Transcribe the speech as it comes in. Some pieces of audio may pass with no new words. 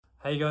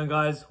How you going,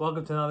 guys?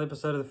 Welcome to another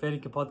episode of the Fair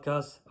Dinkum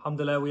Podcast.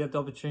 Alhamdulillah, we had the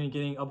opportunity of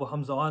getting Abu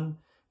Hamza on.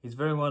 He's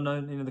very well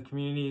known in the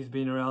community. He's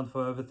been around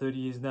for over 30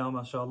 years now,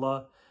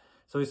 mashallah.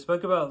 So we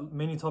spoke about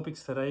many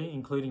topics today,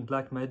 including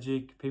black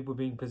magic, people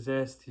being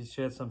possessed. He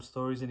shared some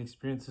stories and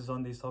experiences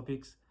on these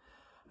topics,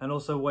 and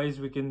also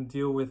ways we can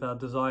deal with our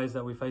desires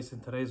that we face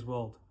in today's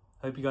world.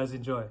 Hope you guys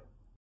enjoy.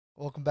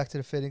 Welcome back to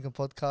the Fair Dinkum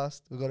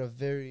Podcast. We've got a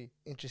very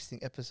interesting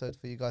episode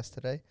for you guys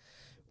today.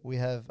 We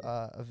have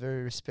a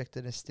very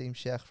respected and esteemed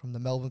Sheikh from the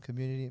Melbourne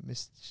community,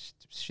 Mr.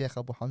 Sheikh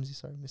Abu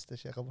Hamza. Mr.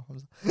 Sheikh Abu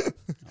Hamza.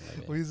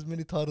 We use as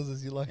many titles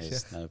as you like,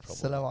 yes, Sheikh. no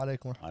problem. Assalamu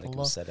alaikum wa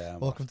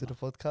rahmatullah. Welcome to the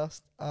podcast.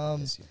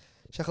 Yes,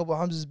 Sheikh Abu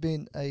Hamza has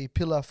been a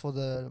pillar for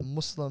the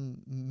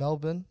Muslim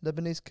Melbourne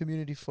Lebanese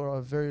community for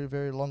a very,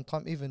 very long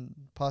time, even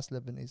past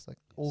Lebanese, like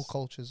all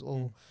cultures,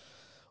 all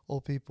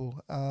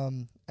people.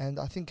 And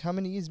I think how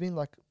many years been,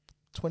 like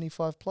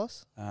 25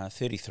 plus?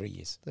 33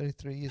 years.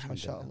 33 years,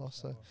 mashallah.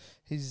 So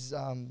he's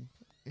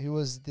he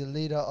was the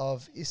leader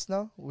of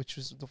ISNA, which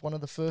was one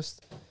of the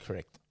first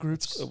Correct.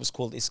 groups. It was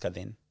called ISKA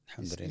then,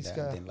 alhamdulillah,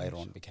 ISKA, and then later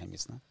on became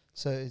ISNA.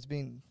 So it's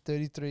been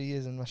 33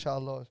 years, and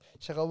mashallah,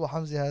 Sheikh Abu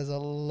Hamza has a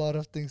lot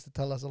of things to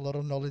tell us, a lot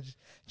of knowledge.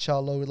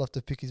 Inshallah, we'd love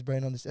to pick his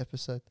brain on this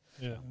episode.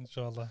 Yeah,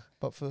 inshallah.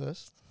 But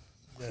first,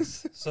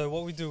 Yes. So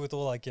what we do with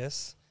all our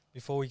guests,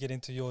 before we get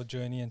into your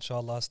journey,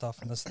 inshallah, start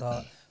from the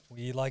start,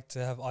 we like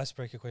to have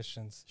icebreaker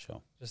questions,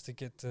 Sure. just to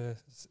get to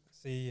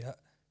see,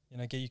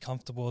 get you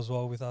comfortable as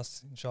well with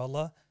us,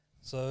 inshallah.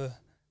 So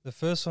the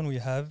first one we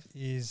have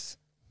is,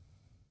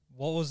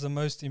 what was the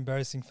most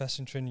embarrassing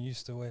fashion trend you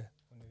used to wear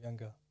when you were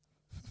younger?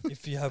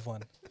 If you have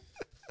one.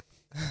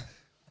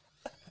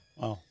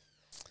 Well,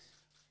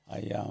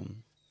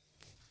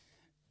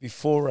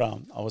 before I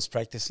was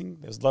practicing,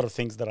 there was a lot of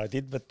things that I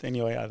did, but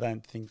anyway, I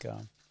don't think it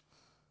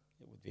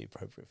would be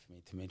appropriate for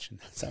me to mention.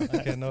 So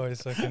Okay, no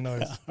worries.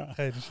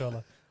 Hey,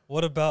 inshallah.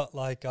 What about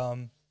like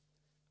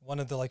one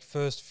of the like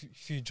first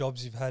few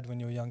jobs you've had when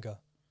you were younger?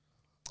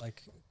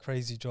 Like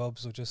crazy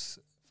jobs or just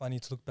funny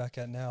to look back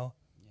at now?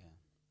 Yeah.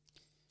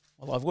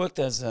 Well, I've worked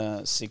as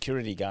a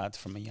security guard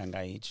from a young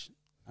age.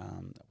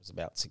 That was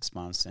about 6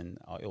 months, and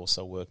I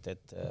also worked at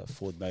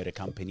Ford Motor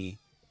Company.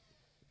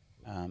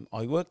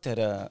 I worked at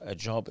a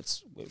job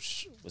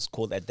which was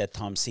called at that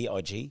time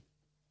CIG.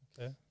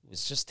 Okay. It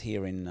was just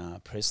here in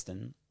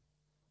Preston.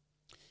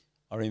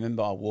 I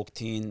remember I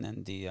walked in,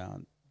 and the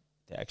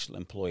actual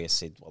employer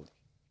said, "Well,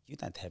 you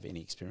don't have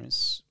any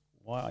experience.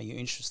 Why are you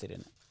interested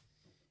in it?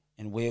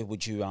 And where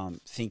would you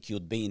think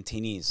you'd be in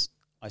 10 years?"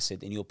 I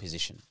said, "In your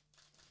position."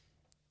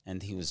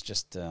 And he was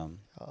just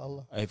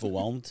Allah.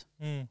 overwhelmed.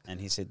 Mm.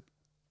 And he said,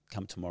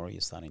 "Come tomorrow,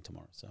 you're starting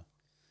tomorrow." So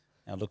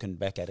now looking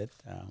back at it,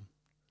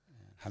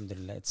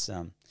 alhamdulillah,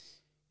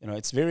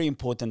 it's very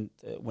important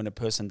when a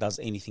person does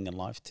anything in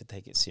life to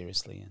take it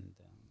seriously,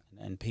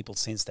 and people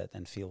sense that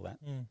and feel that.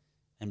 Mm.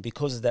 And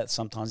because of that,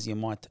 sometimes you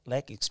might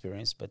lack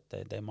experience, but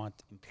they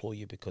might employ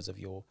you because of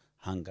your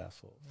hunger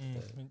for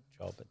the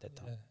job at that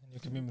time. Yeah, and your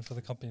commitment for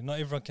the company. Not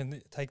everyone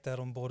can take that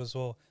on board as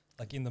well.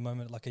 Like in the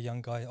moment, like a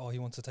young guy, he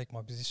wants to take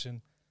my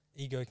position.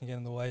 Ego can get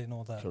in the way and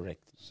all that.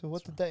 Correct. So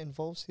what did that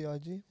involve,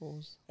 CIG? What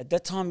was? At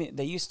that time,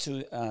 they used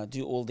to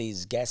do all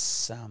these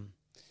gas,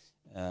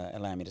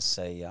 allow me to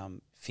say,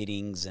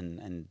 fittings,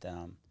 and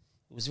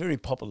it was very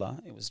popular.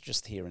 It was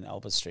just here in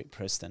Albert Street,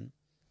 Preston.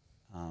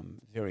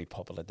 Very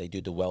popular. They do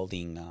the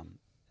welding,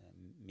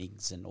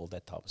 MIGs and all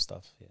that type of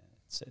stuff. Yeah,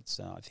 it's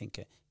I think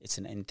it's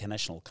an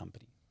international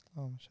company.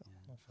 Oh,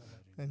 mashallah.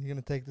 Yeah. And you're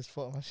going to take this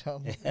spot,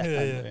 mashallah.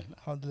 Yeah.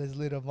 Alhamdulillah is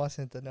leader of my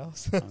center now.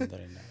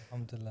 Alhamdulillah.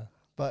 Alhamdulillah.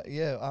 But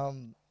yeah,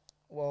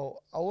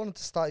 well, I wanted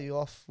to start you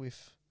off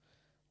with,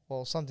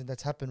 something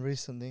that's happened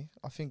recently.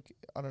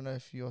 I don't know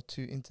if you're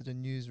too into the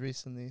news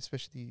recently,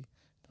 especially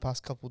the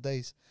past couple of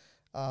days.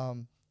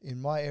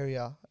 In my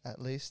area,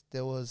 at least,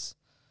 there was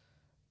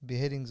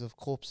beheadings of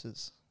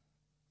corpses,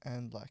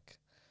 and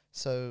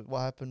so what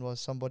happened was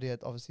somebody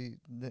had obviously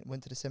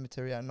went to the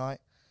cemetery at night,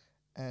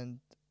 and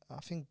I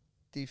think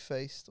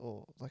defaced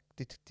or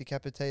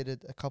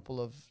decapitated a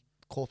couple of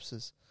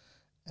corpses.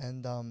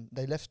 And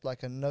they left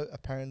like a note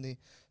apparently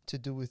to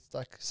do with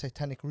like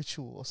satanic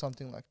ritual or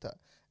something like that.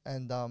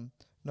 And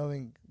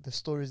knowing the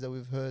stories that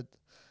we've heard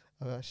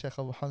about Sheikh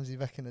Abu Hamza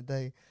back in the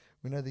day,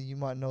 we know that you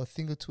might know a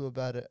thing or two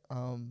about it.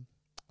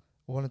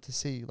 Wanted to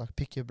see,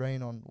 pick your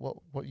brain on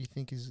what you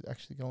think is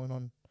actually going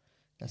on in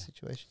that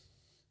situation.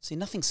 See,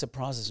 nothing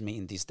surprises me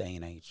in this day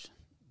and age.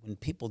 When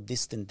people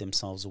distance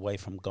themselves away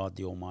from God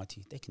the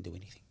Almighty, they can do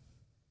anything.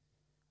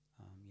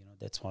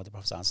 That's why the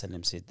Prophet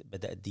ﷺ said,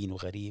 "Bada ad-dinu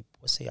gharib,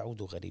 wa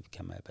sayaudu gharib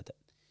kama bada."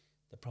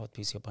 The Prophet,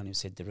 peace be upon him,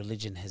 said the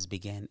religion has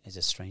began as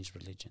a strange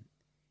religion,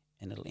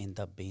 and it'll end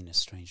up being a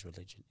strange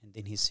religion. And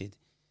then he said,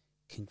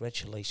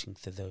 "Congratulations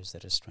to those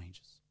that are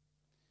strangers.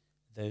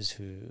 Those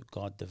who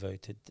God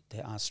devoted, they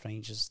are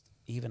strangers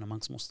even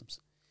amongst Muslims."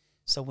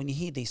 So when you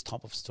hear these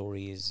type of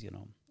stories,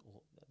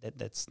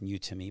 that's new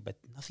to me, but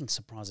nothing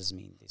surprises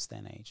me in this day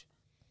and age,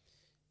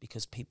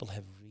 because people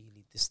have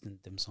really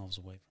distanced themselves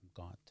away from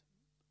God,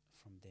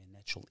 from their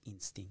natural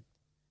instinct,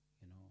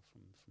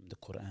 from the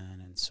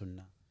Quran and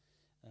Sunnah.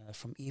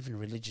 from even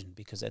religion,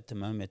 because at the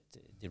moment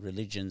the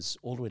religions,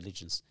 all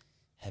religions,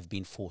 have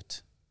been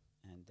fought,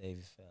 and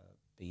they've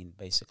been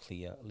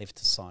basically left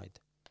aside.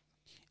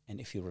 And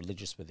if you're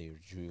religious, whether you're a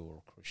Jew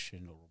or a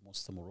Christian or a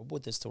Muslim or a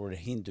Buddhist or a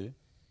Hindu,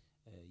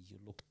 you're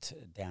looked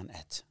down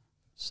at.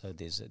 So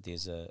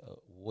there's a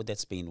war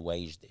that's been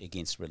waged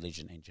against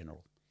religion in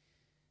general.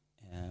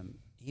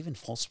 Even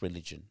false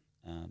religion,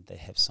 they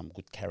have some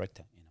good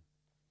character in them.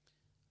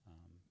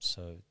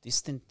 So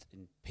distant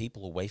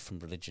people away from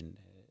religion,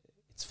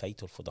 it's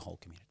fatal for the whole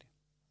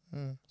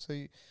community. So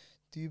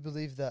do you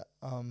believe that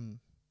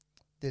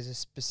there's a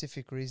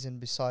specific reason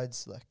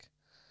besides, like,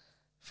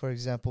 for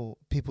example,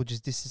 people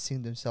just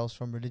distancing themselves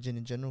from religion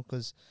in general?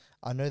 Because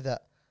I know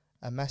that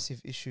a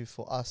massive issue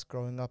for us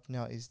growing up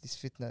now is this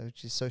fitna,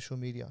 which is social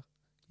media,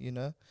 you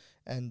know,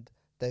 and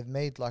they've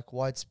made like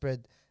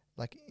widespread,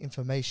 like,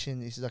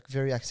 information is like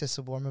very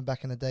accessible. I remember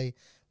back in the day,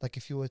 like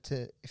if you were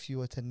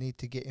to need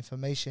to get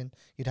information,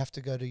 you'd have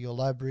to go to your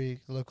library,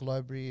 the local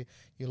library,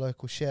 your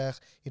local sheikh.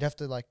 You'd have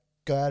to like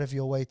go out of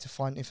your way to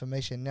find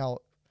information. Now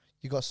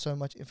you got so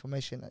much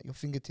information at your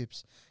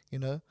fingertips, you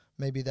know.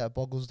 Maybe that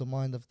boggles the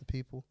mind of the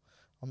people.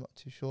 I'm not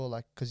too sure,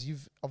 like, because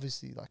you've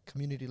obviously, like,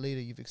 community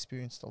leader, you've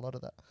experienced a lot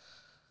of that.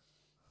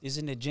 There's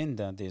an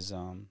agenda.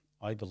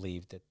 I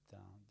believe that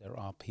there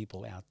are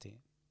people out there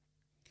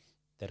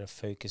that are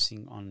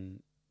focusing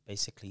on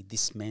basically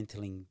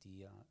dismantling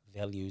the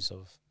values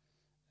of,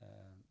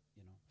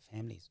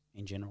 families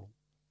in general.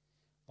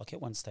 Like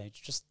at one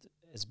stage, just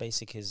as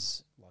basic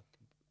as, like,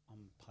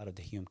 I'm part of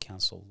the Hume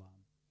Council,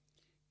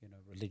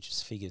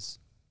 religious figures.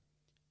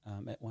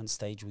 At one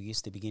stage, we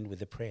used to begin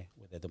with a prayer,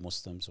 whether the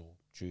Muslims or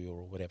Jew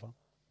or whatever.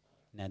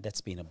 Now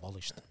that's been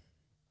abolished.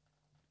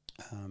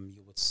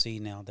 You would see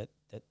now that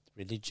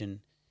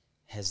religion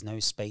has no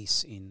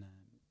space in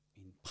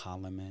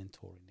parliament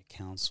or in the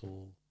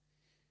council.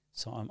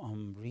 So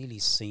I'm really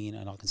seeing,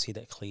 and I can see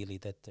that clearly,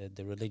 that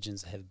the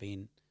religions have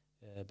been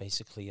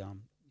basically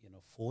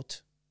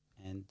fought,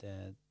 and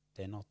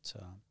they're not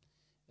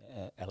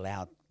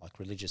allowed. Like,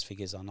 religious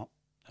figures are not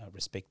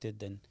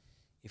respected. And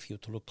if you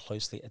were to look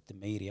closely at the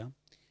media,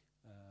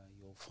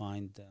 you'll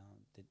find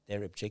that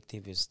their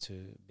objective is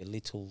to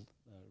belittle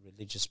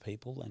religious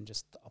people and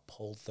just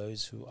uphold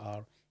those who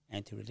are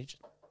anti-religion.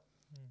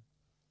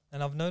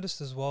 And I've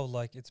noticed as well,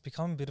 like, it's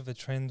become a bit of a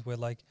trend where,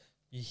 like,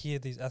 you hear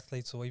these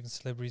athletes or even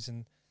celebrities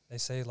and they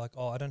say, like,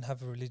 oh, I don't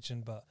have a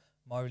religion, but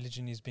my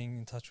religion is being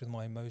in touch with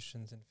my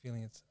emotions and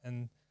feelings.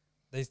 And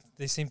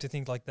they seem to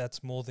think like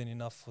that's more than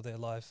enough for their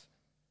life,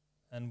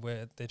 and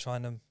where they're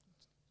trying to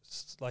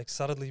like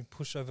subtly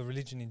push over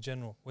religion in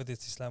general, whether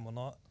it's Islam or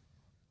not.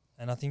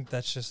 And I think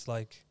that's just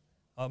like,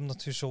 I'm not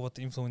too sure what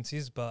the influence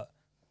is, but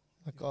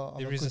like, oh,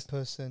 I'm a good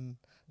person.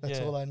 That's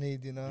all I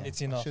need, you know.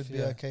 It's enough. I should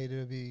be okay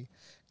to be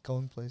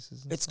going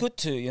places. It's good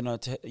to,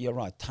 you're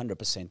right,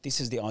 100%. This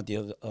is the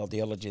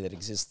ideology that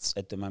exists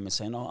at the moment,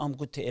 saying, oh, I'm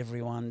good to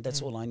everyone.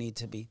 That's all I need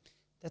to be.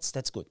 That's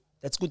good.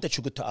 That's good that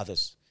you're good to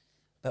others.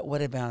 But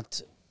what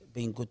about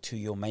being good to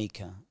your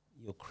maker,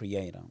 your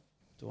creator,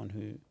 the one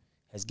who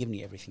has given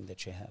you everything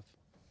that you have?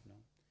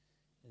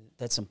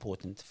 That's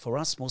important. For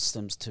us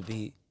Muslims to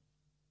be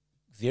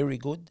very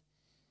good,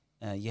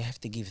 you have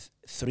to give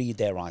three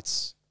their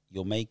rights: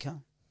 your maker,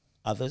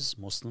 others,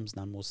 Muslims,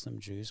 non-Muslim,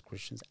 Jews,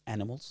 Christians,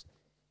 animals,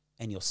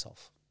 and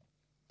yourself.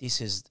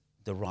 This is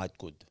the right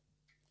good.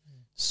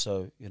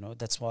 So,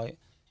 that's why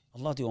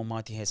Allah the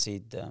Almighty has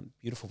said,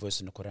 beautiful verse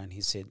in the Quran,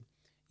 He said,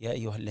 يَا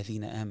أَيُّهَا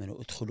الَّذِينَ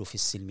آمَنُوا ادْخُلُوا فِي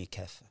السِّلْمِ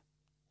كَافَةً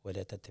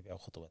وَلَا تَتَّبِعُوا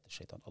خُطُوَاتِ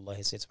الشَّيْطَانِ. Allah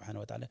has said, subhanahu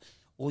wa ta'ala,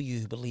 all you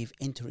who believe,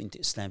 enter into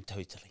Islam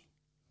totally.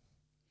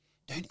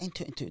 Don't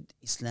enter into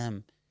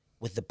Islam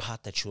with the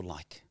part that you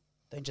like.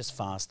 Don't just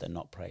fast and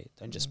not pray.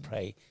 Don't just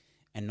pray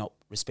and not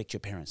respect your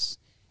parents.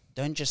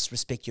 Don't just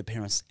respect your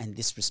parents and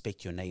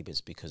disrespect your neighbors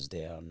because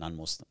they are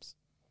non-Muslims.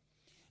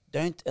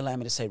 Don't allow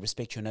me to say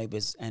respect your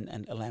neighbors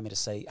and allow me to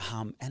say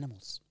harm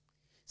animals.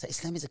 So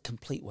Islam is a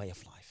complete way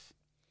of life.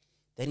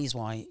 That is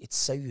why it's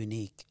so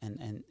unique.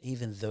 And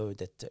even though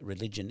that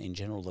religion in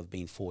general have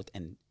been fought,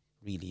 and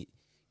really,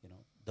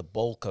 the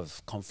bulk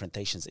of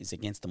confrontations is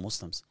against the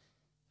Muslims,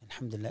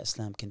 alhamdulillah,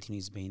 Islam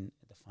continues being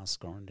the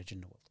fastest growing religion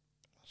in the world.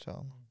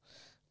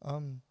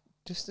 Mashallah.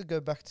 Just to go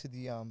back to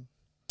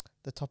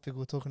the topic we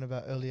were talking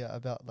about earlier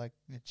about, like,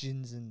 the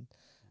jinns and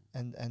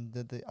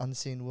the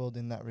unseen world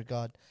in that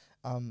regard.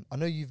 I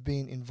know you've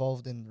been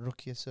involved in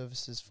Ruqya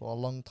services for a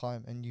long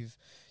time, and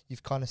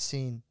you've kind of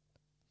seen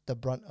the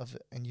brunt of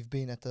it, and you've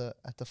been at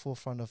the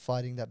forefront of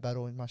fighting that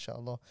battle, and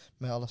mashallah,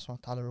 may Allah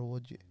subhanahu wa ta'ala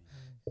reward you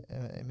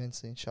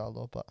immensely,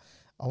 inshallah. But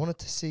I wanted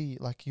to see,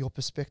 like, your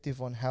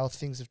perspective on how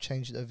things have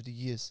changed over the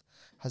years.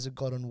 Has it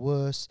gotten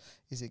worse?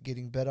 Is it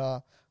getting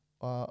better?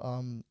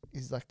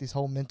 Is, like, this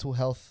whole mental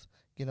health,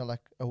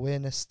 like,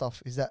 awareness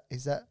stuff, is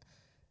that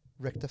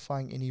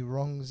rectifying any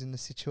wrongs in the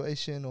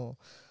situation? Or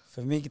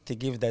for me to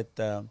give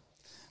that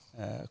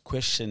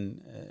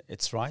question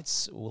its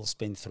rights, we'll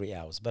spend 3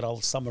 hours, but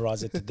I'll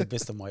summarize it to the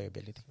best of my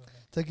ability.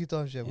 Take your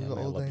time, Sheikh. We've got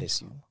all day.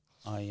 Bless you.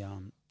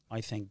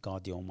 I thank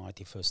God the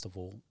Almighty, first of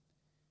all,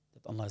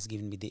 that Allah has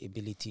given me the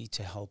ability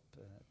to help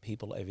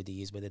people over the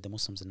years, whether they're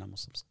Muslims and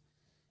non-Muslims.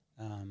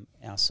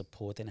 Our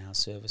support and our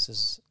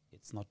services,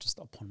 it's not just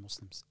upon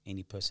Muslims.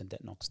 Any person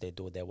that knocks their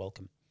door, they're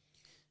welcome.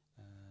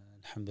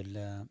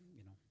 Alhamdulillah,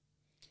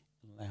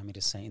 allow me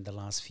to say, in the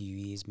last few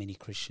years, many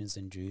Christians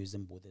and Jews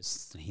and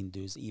Buddhists and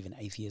Hindus, even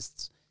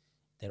atheists,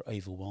 they're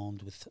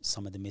overwhelmed with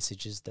some of the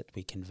messages that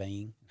we're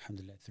conveying,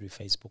 alhamdulillah, through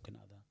Facebook and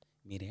other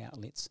media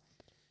outlets.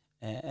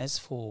 As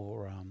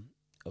for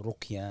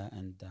Ruqya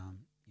and,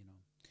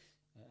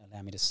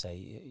 allow me to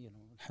say,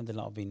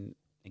 alhamdulillah, I've been,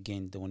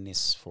 again, doing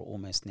this for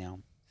almost now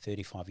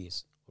 35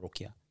 years,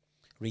 Ruqya,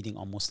 reading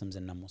on Muslims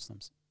and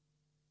non-Muslims.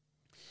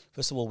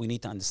 First of all, we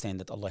need to understand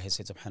that Allah has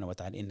said, subhanahu wa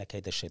ta'ala, إِنَّ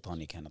كَيْدَ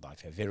الشَّيْطَانِ كَانَ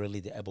ضَعِيفًا. Verily,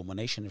 the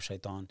abomination of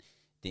shaitan,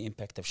 the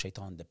impact of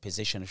shaitan, the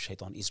position of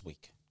shaitan is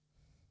weak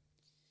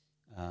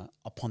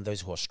upon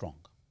those who are strong.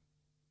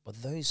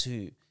 But those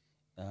who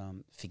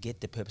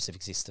forget the purpose of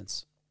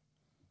existence,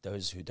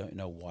 those who don't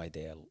know why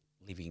they're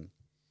living,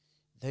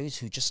 those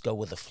who just go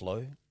with the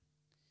flow,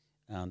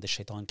 the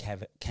shaitan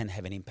can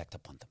have an impact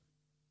upon them.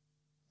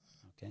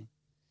 Okay?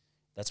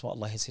 That's what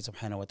Allah has said,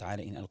 subhanahu wa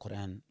ta'ala, in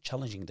Al-Quran,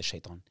 challenging the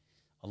shaitan.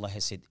 Allah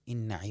has said,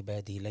 Inna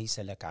ibadi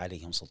laysa lak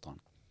alayhim sultan.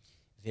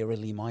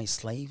 Verily, my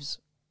slaves,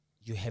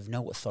 you have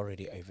no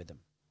authority over them.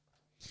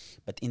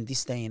 But in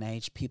this day and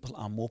age, people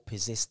are more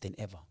possessed than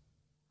ever.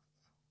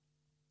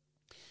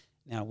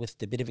 Now, with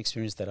the bit of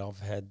experience that I've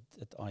had,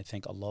 that I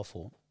thank Allah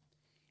for,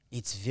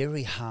 it's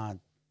very hard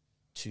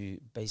to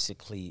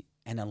basically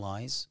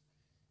analyze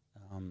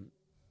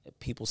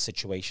people's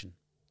situation.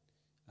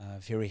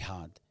 Very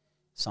hard.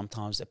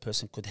 Sometimes a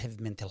person could have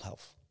mental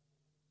health,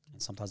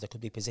 and sometimes they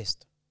could be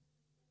possessed,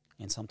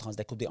 and sometimes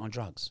they could be on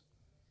drugs.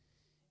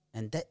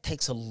 And that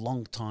takes a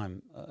long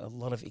time, a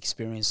lot of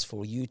experience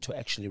for you to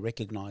actually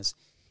recognize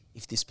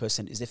if this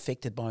person is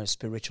affected by a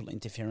spiritual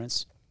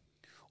interference,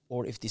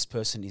 or if this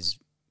person is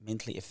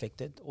mentally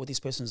affected, or this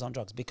person is on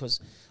drugs, because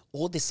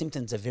all the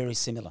symptoms are very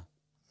similar.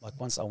 Like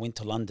once I went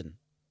to London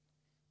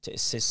to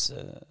assess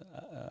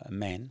a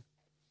man,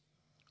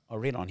 I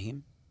read on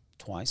him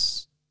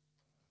twice,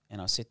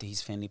 and I said to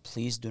his family,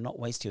 please do not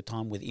waste your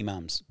time with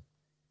imams.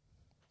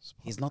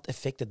 He's not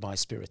affected by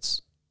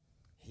spirits.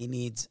 He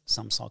needs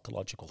some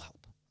psychological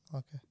help.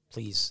 Okay.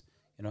 Please,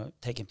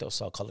 take him to a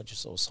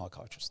psychologist or a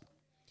psychiatrist.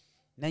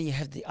 Now you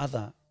have the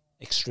other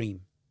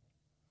extreme,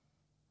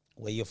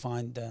 where you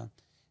find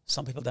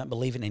some people don't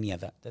believe in any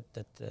of that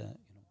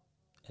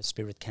a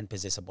spirit can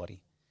possess a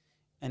body.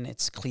 And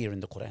it's clear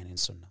in the Quran and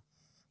Sunnah.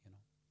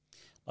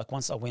 Like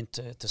once I went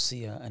to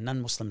see a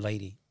non-Muslim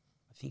lady.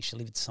 I think she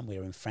lived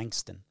somewhere in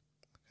Frankston.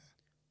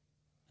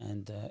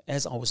 And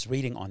as I was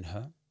reading on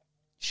her,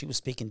 she was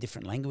speaking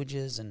different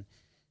languages and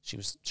she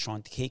was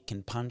trying to kick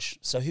and punch.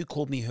 So who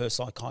called me her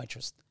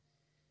psychiatrist?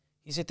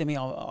 He said to me,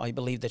 I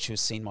believe that she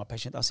was seeing my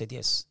patient. I said,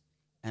 yes.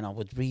 And I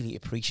would really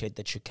appreciate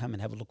that you come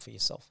and have a look for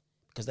yourself,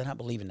 because they don't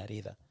believe in that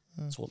either.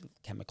 It's all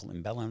chemical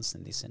imbalance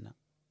and this and that.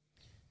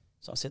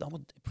 So I said, I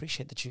would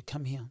appreciate that you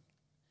come here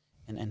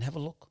and have a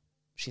look.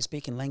 She's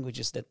speaking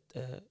languages that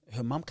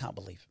her mum can't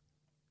believe.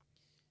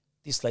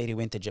 This lady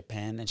went to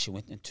Japan and she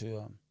went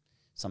into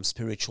some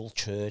spiritual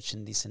church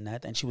and this and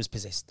that, and she was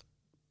possessed.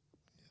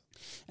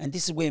 And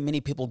this is where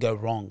many people go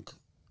wrong,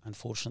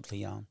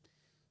 unfortunately.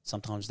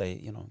 Sometimes they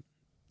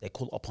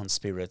call upon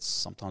spirits.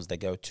 Sometimes they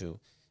go to,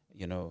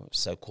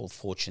 so-called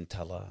fortune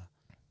teller,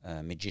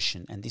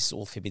 magician, and this is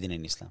all forbidden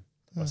in Islam.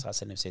 Rasul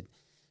said,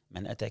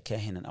 "Man ata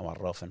kahinan aw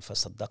arrafan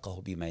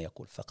fasaddaqahu bima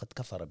yaqul faqad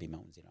kafara bima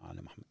unzila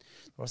ala Muhammad."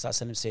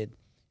 Rasul said,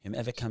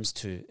 whomever comes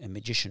to a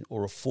magician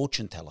or a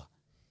fortune teller,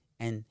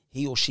 and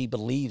he or she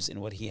believes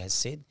in what he has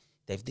said,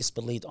 they've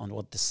disbelieved on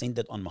what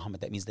descended on Muhammad.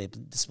 That means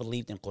they've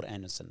disbelieved in Quran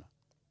and Sunnah.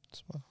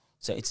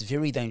 So it's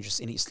very dangerous.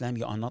 In Islam,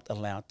 you are not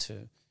allowed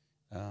to,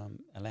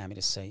 allow me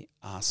to say,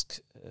 ask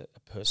a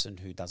person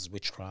who does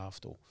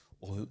witchcraft or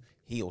who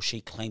he or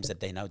she claims that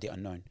they know the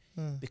unknown,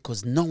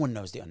 because no one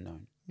knows the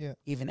unknown. Yeah.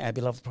 Even our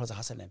beloved Prophet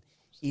ﷺ,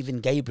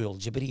 even Gabriel,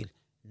 Jibreel,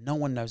 no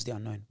one knows the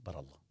unknown but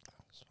Allah.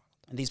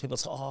 And these people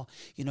say,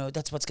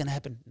 that's what's going to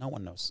happen. No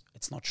one knows.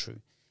 It's not true.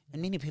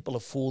 And many people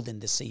are fooled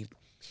and deceived.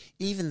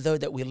 Even though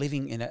that we're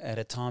living at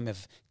a time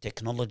of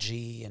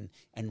technology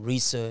and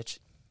research,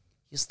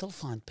 you still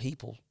find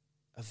people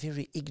are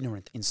very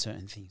ignorant in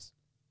certain things.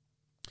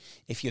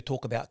 If you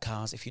talk about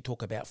cars, if you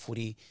talk about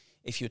footy,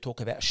 if you talk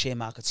about share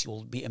markets,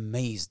 you'll be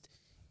amazed,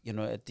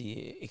 at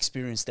the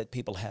experience that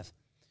people have.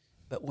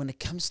 But when it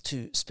comes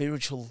to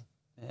spiritual,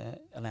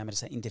 allow me to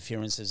say,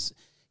 interferences,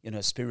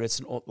 spirits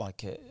and all,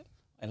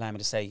 allow me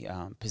to say,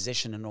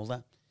 possession and all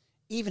that,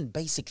 even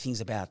basic things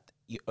about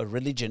a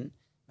religion,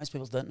 most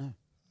people don't know.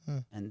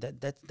 And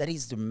that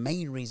is the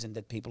main reason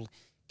that people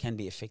can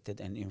be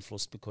affected and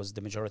influenced, because the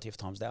majority of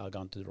times they are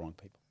going to the wrong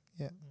people.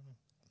 Yeah.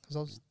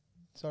 Because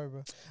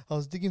I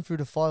was digging through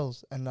the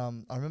files, and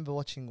I remember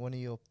watching one of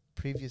your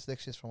previous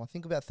lectures from, I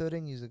think, about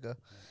 13 years ago,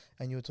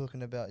 and you were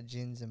talking about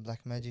jinns and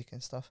black magic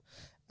and stuff.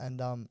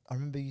 And I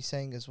remember you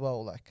saying as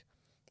well,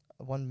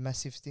 one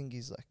massive thing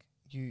is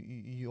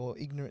you're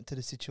ignorant to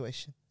the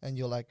situation, and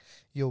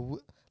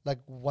like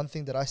one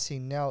thing that I see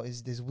now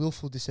is there's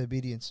willful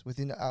disobedience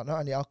within not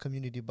only our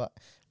community but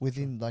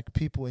within like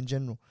people in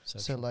general.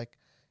 So like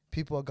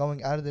people are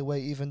going out of their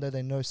way even though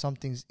they know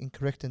something's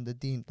incorrect in the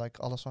deen, like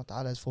Allah subhanahu wa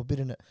ta'ala has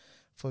forbidden it.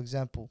 For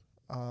example,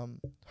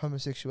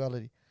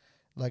 homosexuality,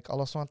 like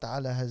Allah subhanahu wa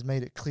ta'ala has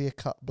made it clear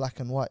cut, black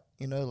and white,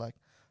 you know, like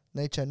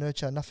nature,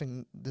 nurture,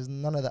 nothing, there's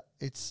none of that.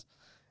 It's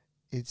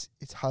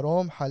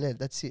haram, halal,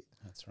 that's it.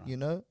 That's right. You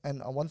know,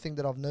 and one thing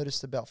that I've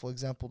noticed about, for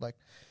example, like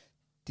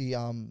the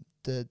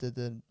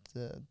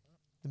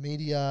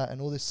media and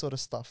all this sort of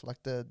stuff,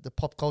 like the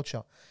pop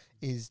culture,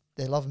 is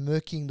they love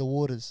murkying the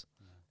waters,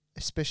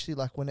 especially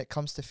like when it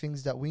comes to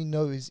things that we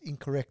know is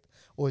incorrect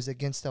or is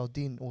against our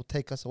deen or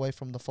take us away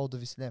from the fold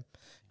of Islam,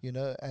 you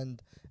know,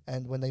 and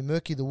when they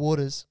murky the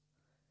waters,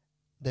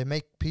 they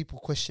make people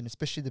question,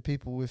 especially the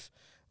people with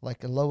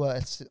like a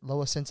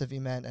lower sense of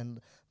iman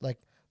and like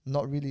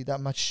not really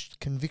that much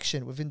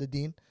conviction within the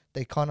deen.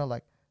 They kind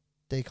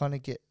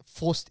of get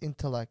forced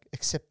into like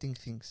accepting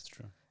things. It's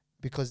true.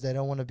 Because they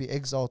don't want to be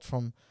exiled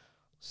from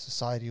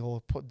society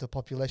or the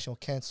population or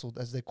cancelled,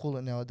 as they call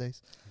it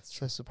nowadays.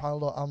 So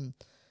subhanAllah,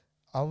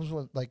 I was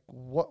like,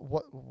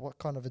 what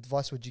kind of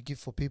advice would you give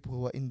for people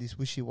who are in this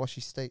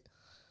wishy-washy state?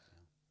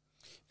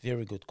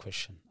 Very good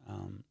question.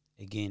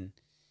 Again,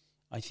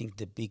 I think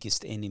the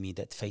biggest enemy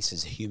that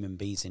faces human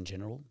beings in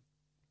general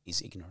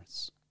is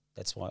ignorance.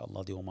 That's why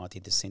Allah the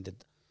Almighty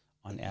descended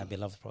on our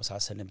beloved Prophet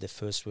ﷺ the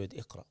first word,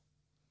 Iqra.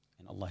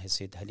 And Allah has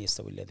said, هَلْ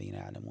يَسْتَوِي الَّذِينَ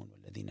يَعْلَمُونَ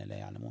وَالَّذِينَ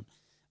لَا يَعْلَمُونَ?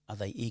 Are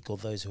they equal,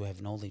 those who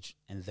have knowledge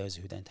and those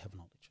who don't have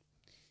knowledge?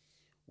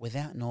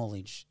 Without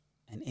knowledge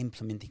and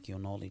implementing your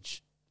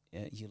knowledge,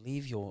 you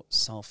leave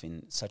yourself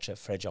in such a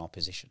fragile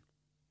position.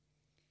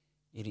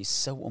 It is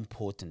so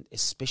important,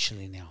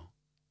 especially now.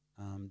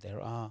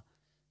 There are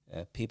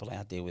people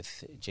out there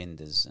with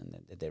genders, and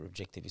their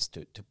objective is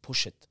to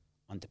push it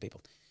onto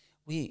people.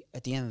 We,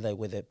 at the end of the day,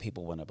 whether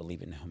people want to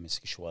believe in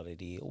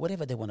homosexuality or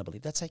whatever they want to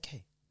believe, that's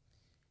okay.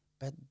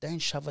 But don't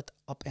shove it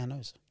up our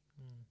nose.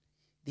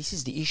 This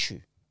is the issue.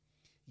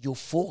 You're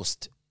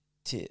forced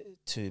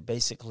to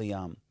basically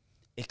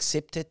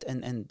accept it,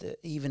 and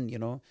even, you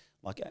know,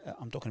 like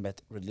I'm talking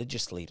about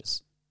religious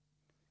leaders.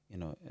 You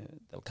know,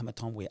 there'll come a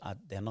time where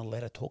they're not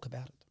allowed to talk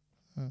about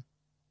it.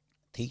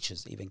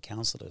 Teachers, even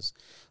counselors,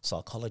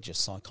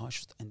 psychologists,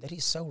 psychiatrists, and that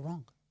is so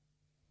wrong.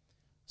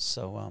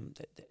 So,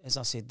 as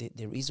I said,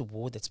 there is a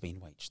war that's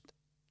been waged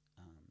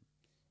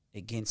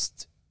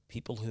against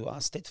people who are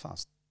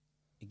steadfast,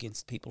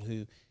 against people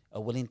who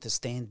are willing to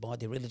stand by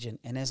their religion.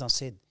 And as I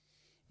said,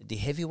 the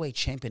heavyweight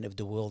champion of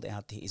the world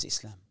out there is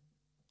Islam.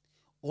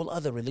 All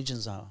other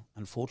religions are,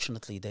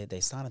 unfortunately,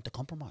 they're starting to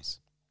compromise.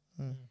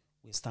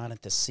 We're starting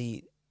to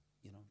see,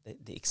 you know,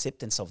 the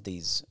acceptance of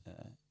these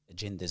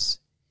agendas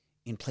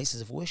in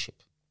places of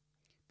worship.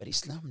 But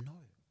Islam, no.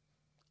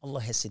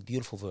 Allah has said,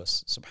 beautiful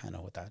verse,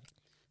 subhanahu wa ta'ala,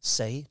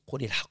 say,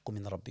 قُلِ الْحَقُّ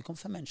مِنْ رَبِّكُمْ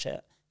فَمَنْ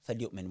شَاءَ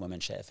فَلْيُؤْمِنْ وَمَنْ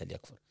شَاءَ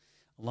فَلْيَكْفُرْ.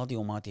 Allah the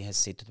Almighty has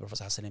said to the Prophet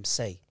ﷺ,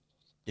 say,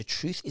 the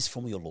truth is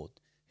from your Lord.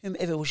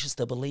 Whomever wishes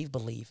to believe,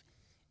 believe.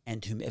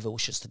 And whomever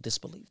wishes to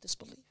disbelieve,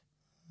 disbelieve.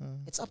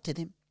 It's up to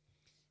them.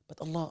 But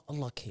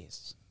Allah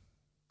cares.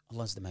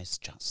 Allah is the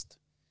most just.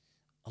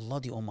 Allah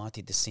the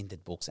Almighty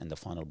descended books, and the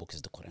final book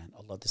is the Quran.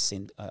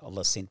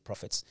 Allah sent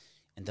prophets,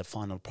 and the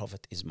final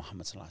prophet is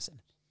Muhammad sallallahu alaihi wasallam.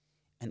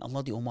 And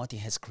Allah the Almighty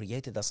has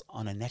created us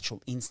on a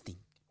natural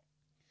instinct.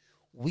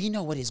 We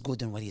know what is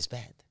good and what is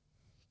bad.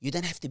 You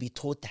don't have to be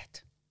taught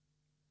that.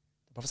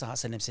 The Prophet sallallahu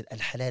alaihi wasallam said,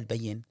 Al-halal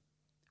bayyin,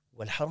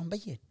 wal-haram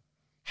bayyin.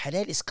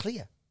 Halal is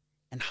clear,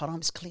 and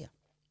haram is clear.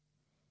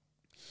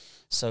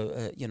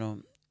 So, you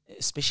know,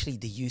 especially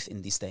the youth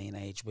in this day and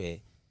age where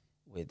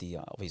the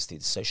obviously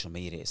the social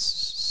media is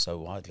so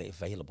widely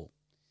available,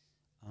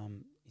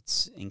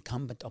 it's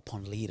incumbent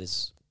upon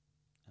leaders,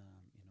 you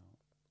know,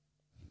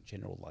 in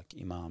general, like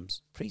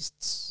imams,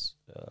 priests,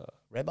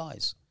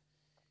 rabbis,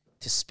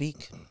 to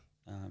speak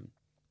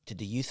to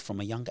the youth from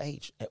a young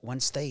age. At one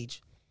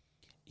stage,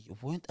 you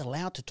weren't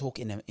allowed to talk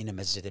in a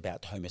masjid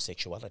about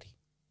homosexuality.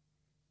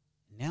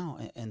 Now,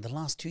 in the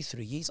last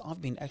 2-3 years,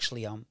 I've been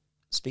actually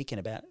speaking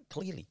about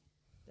clearly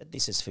that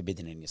this is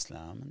forbidden in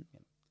Islam. And you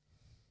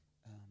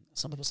know,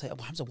 some people say,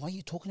 Abu Hamza, why are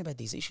you talking about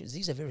these issues?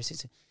 These are very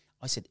sensitive.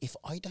 I said, if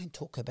I don't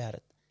talk about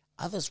it,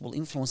 others will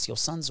influence your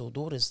sons or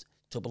daughters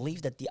to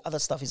believe that the other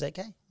stuff is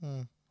okay.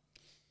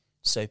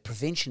 So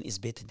prevention is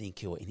better than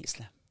cure in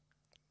Islam.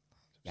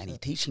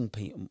 Yani teaching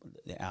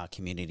our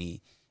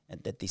community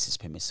that this is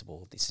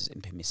permissible, this is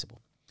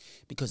impermissible.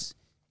 Because,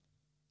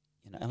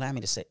 you know, allow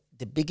me to say,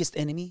 the biggest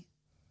enemy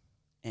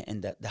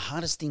and the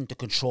hardest thing to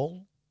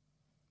control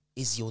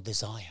is your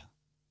desire.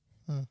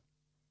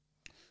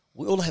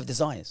 We all have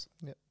desires.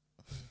 Yep.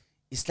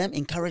 Islam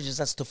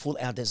encourages us to fulfill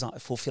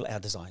our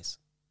desires.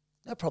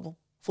 No problem.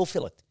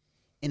 Fulfill it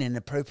in an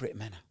appropriate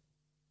manner.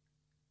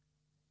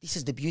 This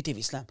is the beauty of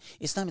Islam.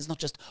 Islam is not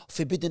just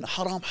forbidden,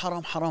 haram,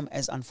 haram, haram,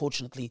 as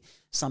unfortunately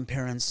some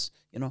parents,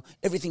 you know,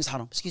 everything's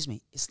haram. Excuse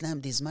me. Islam,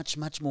 there's much,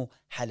 much more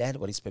halal,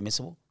 what is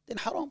permissible, than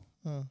haram.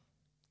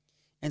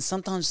 And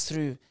sometimes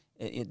through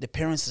the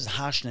parents'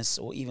 harshness,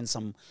 or even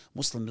some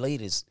Muslim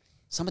leaders,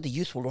 some of the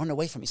youth will run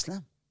away from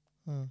Islam.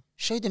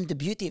 Show them the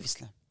beauty of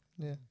Islam.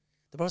 Yeah.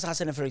 The Prophet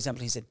ﷺ, for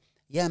example, he said,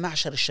 يا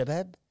معشر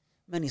الشباب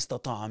من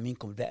استطاع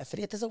منكم الباءة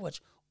فليتزوج.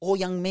 All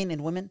young men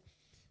and women,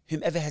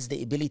 whomever has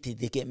the ability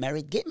to get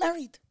married, get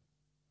married.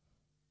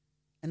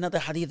 Another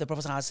hadith, the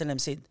Prophet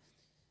ﷺ said,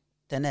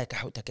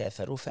 تناكحوا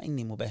تكاثروا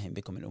فإني مباهم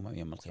بكم الأمم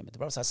يوم القيامة. The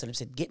Prophet ﷺ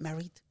said, get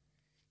married,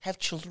 have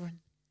children.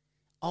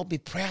 I'll be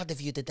proud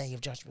of you the day of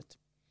judgment.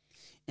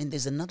 And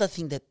there's another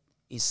thing that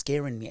is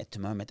scaring me at the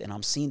moment, and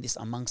I'm seeing this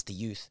amongst the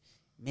youth,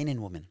 men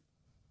and women.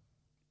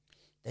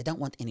 They don't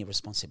want any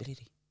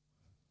responsibility.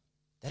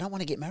 They don't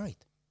want to get married.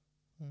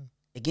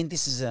 Again,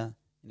 this is an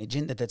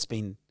agenda that's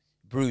been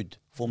brewed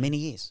for many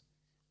years.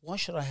 Why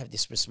should I have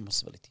this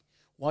responsibility?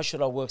 Why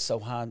should I work so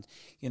hard,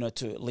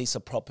 to lease a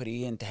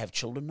property and to have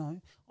children?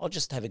 No, I'll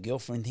just have a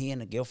girlfriend here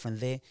and a girlfriend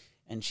there,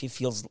 and she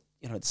feels,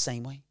 the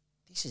same way.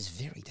 This is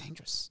very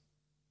dangerous.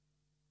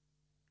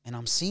 And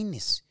I'm seeing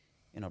this.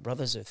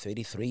 Brothers are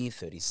 33,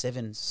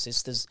 37,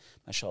 sisters,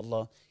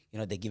 mashallah,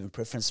 they're giving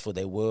preference for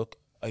their work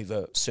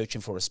over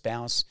searching for a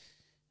spouse.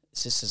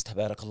 Sisters,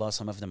 tabarakallah,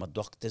 some of them are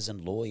doctors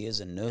and lawyers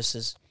and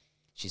nurses.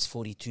 She's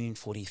 42 and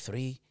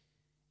 43,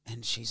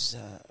 and she's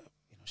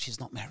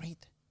not married.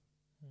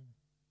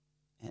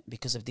 And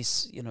because of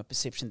this,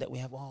 perception that we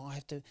have, I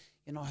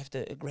have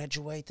to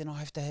graduate and I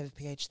have to have a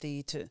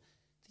PhD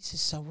this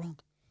is so wrong.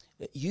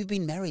 You've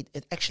been married,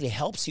 it actually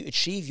helps you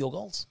achieve your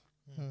goals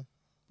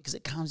because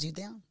it calms you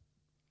down.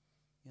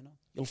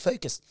 You'll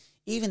focus.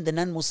 Even the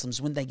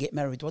non-Muslims, when they get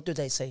married, what do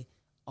they say?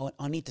 Oh,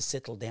 I need to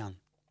settle down.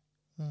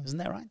 Isn't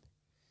that right?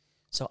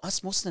 So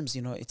us Muslims,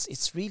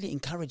 it's really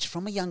encouraged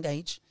from a young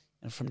age,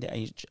 and from the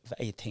age of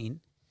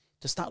 18,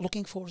 to start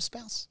looking for a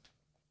spouse,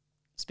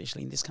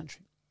 especially in this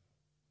country.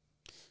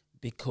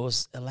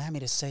 Because, allow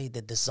me to say,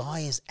 the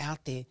desires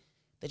out there,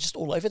 they're just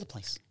all over the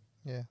place.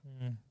 Yeah.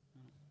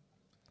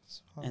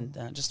 And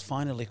just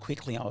finally,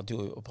 quickly, I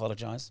do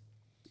apologize.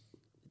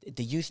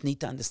 The youth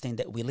need to understand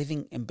that we're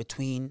living in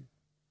between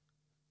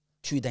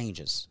two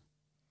dangers.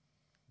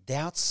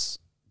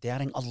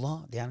 Doubting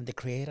Allah, doubting the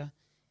Creator,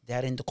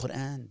 doubting the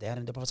Quran,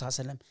 doubting the Prophet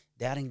ﷺ,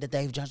 doubting the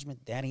Day of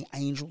Judgment, doubting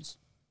angels,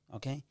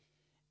 okay?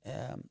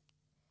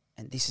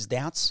 And this is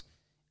doubts.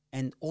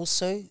 And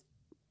also,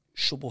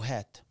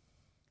 shubuhat,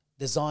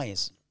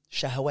 desires,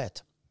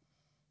 shahawat,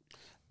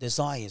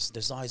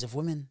 desires of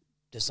women,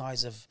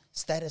 desires of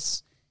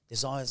status,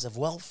 desires of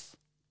wealth.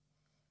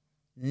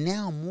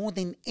 Now, more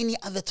than any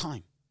other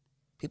time,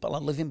 people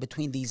are living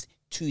between these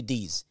two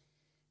Ds.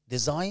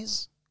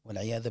 Desires,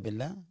 وَالْعِيَاذُ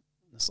بِاللَّهِ,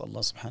 نسأل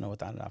الله سبحانه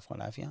وتعالى العفو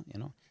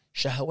والعافية,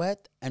 shahawat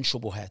and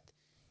shubuhat.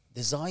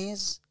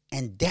 Desires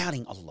and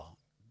doubting Allah,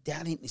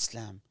 doubting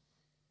Islam.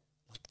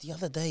 Like the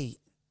other day,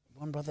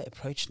 one brother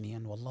approached me,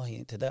 and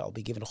wallahi, today I'll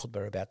be giving a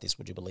khutbah about this,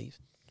 would you believe?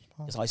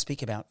 As I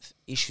speak about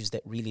issues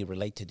that really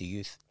relate to the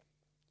youth.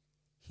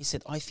 He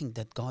said, I think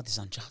that God is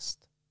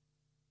unjust.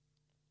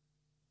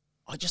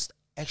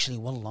 Actually,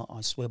 wallah,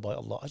 I swear by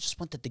Allah, I just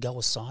wanted to go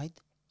aside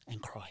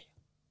and cry.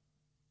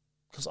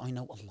 Because I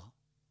know Allah.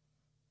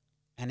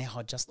 I know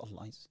how just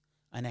Allah is.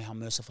 I know how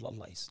merciful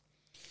Allah is.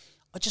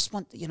 I just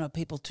want,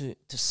 people to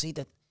see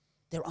that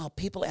there are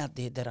people out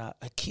there that are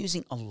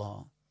accusing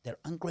Allah. They're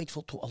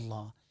ungrateful to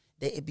Allah.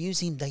 They abuse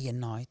Him day and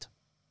night.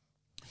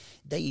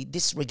 They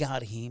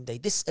disregard Him. They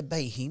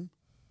disobey Him.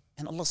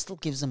 And Allah still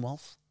gives them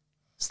wealth.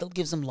 Still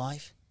gives them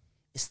life.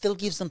 It still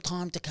gives them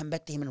time to come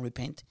back to Him and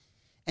repent.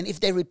 And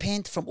if they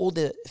repent from all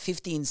the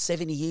 50 and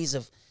 70 years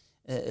of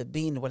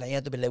being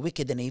وَالْعِيَاذُ بِاللَّهِ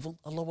wicked and evil,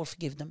 Allah will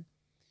forgive them.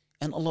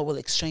 And Allah will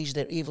exchange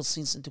their evil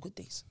sins into good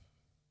deeds.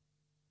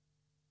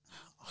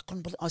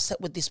 I sat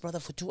with this brother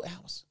for 2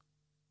 hours.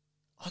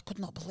 I could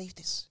not believe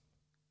this.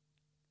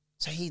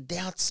 So he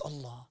doubts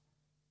Allah.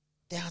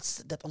 Doubts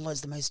that Allah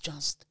is the most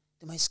just,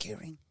 the most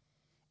caring.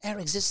 Our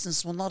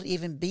existence will not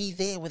even be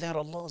there without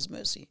Allah's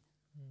mercy.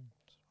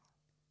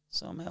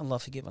 So may Allah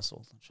forgive us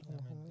all.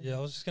 Yeah, I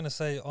was just going to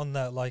say on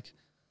that, like,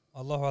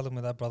 Allahu Alam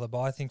with that, brother,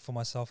 but I think for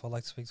myself, I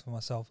like to speak for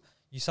myself.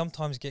 You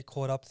sometimes get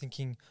caught up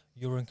thinking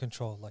you're in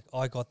control. Like,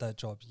 I got that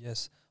job.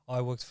 Yes,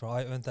 I worked for it.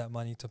 I earned that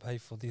money to pay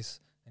for this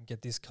and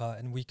get this car.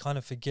 And we kind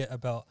of forget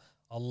about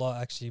Allah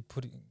actually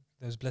putting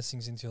those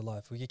blessings into your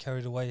life. We get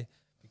carried away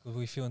because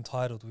we feel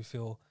entitled. We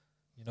feel,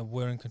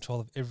 we're in control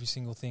of every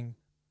single thing.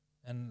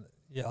 And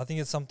yeah, I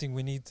think it's something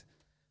we need,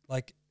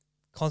 like,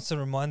 constant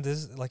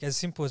reminders, like as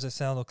simple as it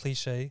sounds or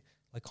cliche,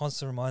 like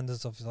constant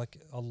reminders of like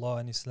Allah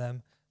and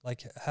Islam.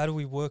 Like, how do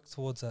we work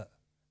towards that?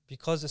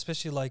 Because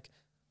especially like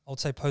I would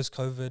say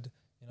post-COVID,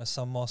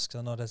 some mosques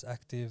are not as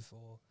active,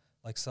 or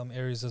like some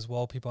areas as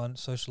well, people aren't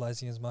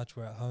socializing as much.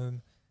 We're at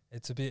home.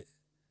 It's a bit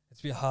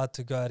hard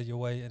to go out of your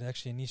way and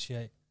actually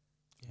initiate.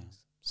 Yeah,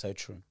 so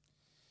true.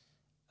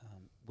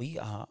 We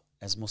are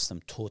as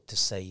Muslim taught to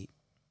say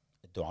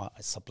a dua,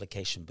 a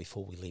supplication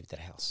before we leave the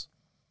house.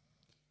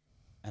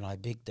 And I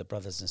beg the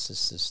brothers and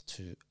sisters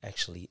to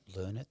actually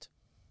learn it,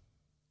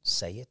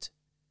 say it,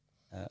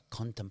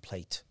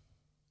 contemplate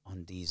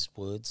on these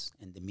words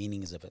and the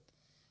meanings of it.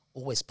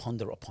 Always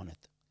ponder upon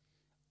it.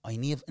 I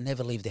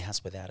never leave the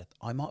house without it.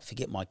 I might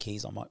forget my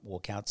keys. I might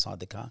walk outside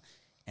the car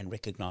and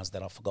recognize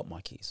that I forgot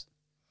my keys.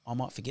 I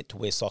might forget to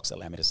wear socks,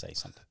 allow me to say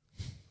something.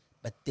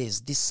 But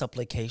there's this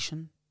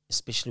supplication,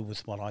 especially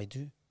with what I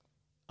do,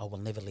 I will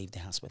never leave the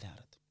house without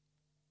it.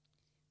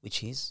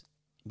 Which is,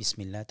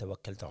 Bismillah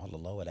tawakkaltu ala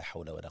Allah wa la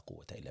hawla wa la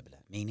quwwata illa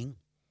billah. Meaning,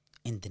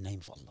 in the name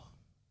of Allah.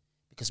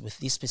 Because with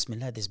this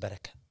Bismillah, there's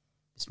barakah.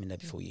 Bismillah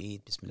before you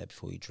eat, Bismillah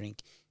before you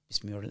drink,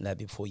 Bismillah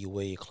before you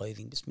wear your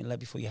clothing, Bismillah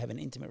before you have an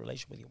intimate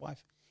relationship with your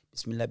wife,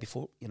 Bismillah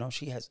before,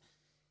 she has.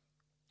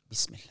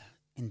 Bismillah,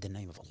 in the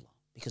name of Allah.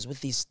 Because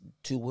with these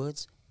two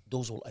words,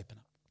 doors will open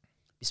up.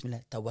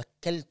 Bismillah,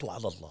 tawakkaltu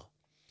ala Allah.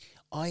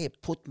 I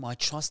put my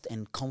trust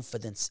and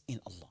confidence in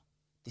Allah.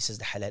 This is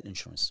the halal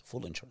insurance,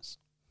 full insurance.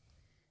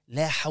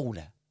 La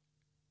hawla.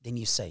 Then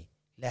you say,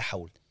 La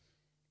hawl.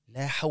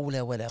 La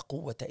hawla wa la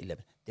quwwata illa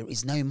billah. There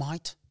is no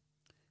might,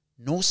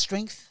 no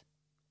strength,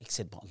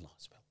 except by Allah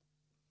as well.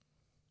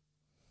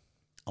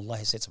 Allah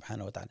has said,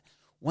 subhanahu wa ta'ala,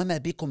 وَمَا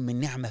بِكُم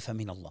مِّن نِعْمَةٍ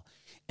فَمِنَ اللَّهِ.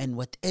 And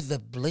whatever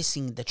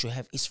blessing that you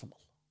have is from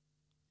Allah.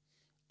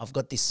 I've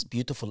got this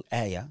beautiful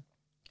ayah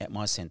at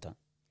my center.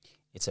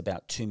 It's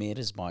about 2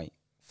 meters by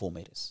 4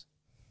 meters.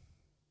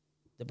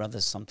 The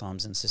brothers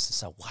sometimes and sisters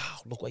say,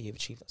 wow, look what you've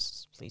achieved.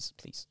 Us. Please,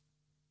 please.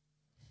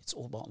 It's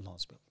all about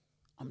Allah's will.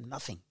 I'm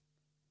nothing.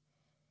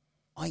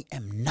 I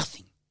am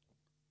nothing.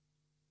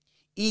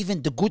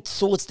 Even the good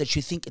thoughts that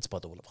you think, it's by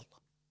the will of Allah.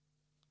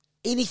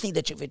 Anything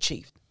that you've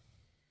achieved.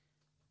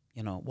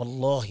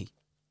 Wallahi,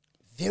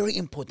 very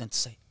important to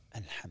say,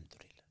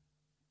 Alhamdulillah.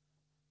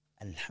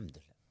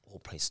 Alhamdulillah. All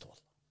praise to Allah.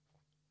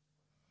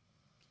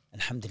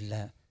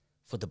 Alhamdulillah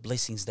for the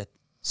blessings that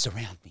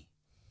surround me.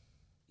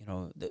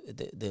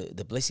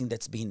 The blessing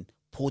that's been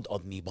poured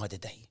on me by the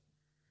day.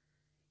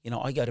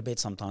 I go to bed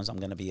sometimes. I'm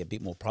going to be a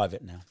bit more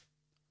private now.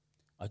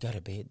 I go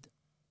to bed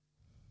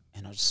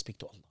and I just speak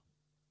to Allah.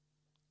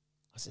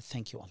 I said,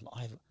 thank you,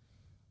 Allah.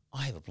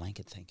 I have a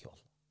blanket, thank you, Allah.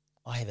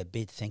 I have a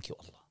bed, thank you,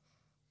 Allah.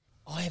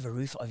 I have a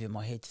roof over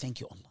my head, thank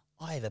you, Allah.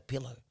 I have a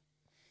pillow.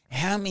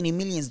 How many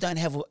millions don't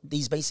have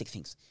these basic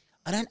things?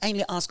 I don't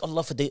only ask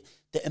Allah for the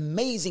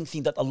amazing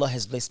thing that Allah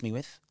has blessed me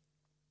with,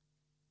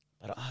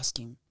 but I ask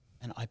Him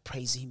and I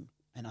praise Him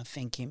and I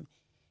thank Him.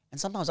 And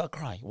sometimes I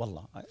cry,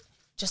 wallah,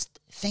 just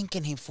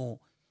thanking Him for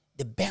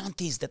the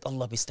bounties that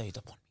Allah bestowed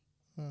upon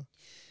me.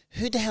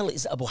 Who the hell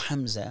is Abu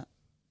Hamza?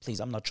 Please,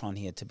 I'm not trying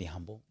here to be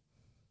humble.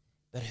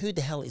 But who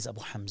the hell is Abu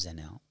Hamza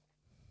now?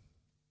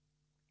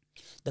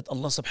 That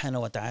Allah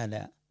subhanahu wa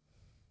ta'ala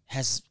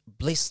has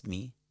blessed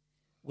me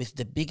with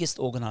the biggest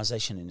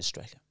organization in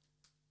Australia.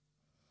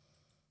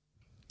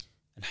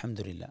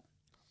 Alhamdulillah.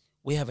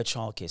 We have a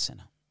childcare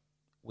center.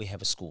 We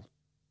have a school.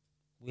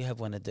 We have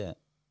one of the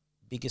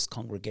biggest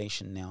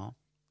congregation now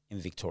in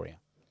Victoria.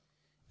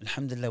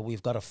 Alhamdulillah,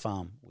 we've got a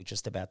farm. We're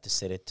just about to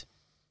set it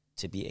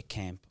to be a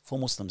camp for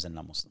Muslims and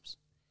non-Muslims.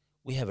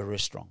 We have a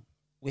restaurant.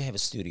 We have a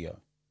studio.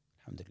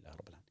 Alhamdulillah.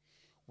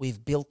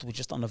 We've built, we're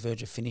just on the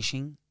verge of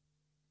finishing,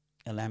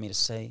 allow me to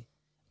say,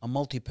 a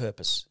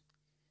multi-purpose,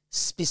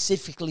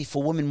 specifically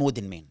for women more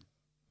than men.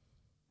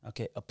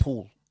 Okay, a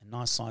pool, a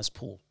nice sized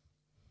pool,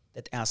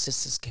 that our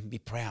sisters can be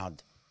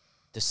proud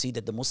to see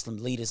that the Muslim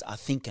leaders are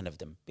thinking of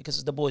them.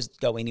 Because the boys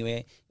go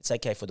anywhere, it's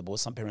okay for the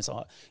boys. Some parents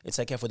are, it's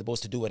okay for the boys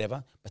to do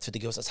whatever, but for the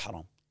girls, it's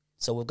haram.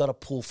 So we've got a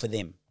pool for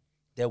them.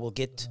 They will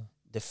get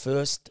the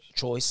first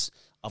choice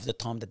of the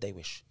time that they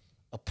wish.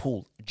 A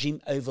pool, a gym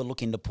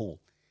overlooking the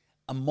pool.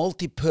 A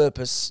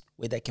multi-purpose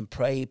where they can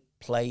pray,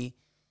 play,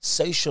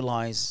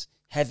 socialize,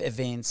 have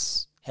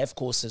events, have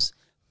courses.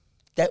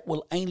 That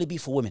will only be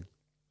for women.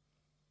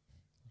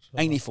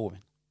 Only for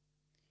women.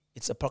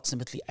 It's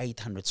approximately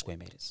 800 square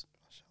meters.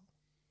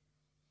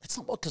 That's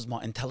not because of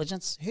my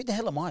intelligence. Who the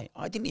hell am I?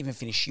 I didn't even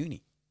finish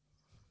uni.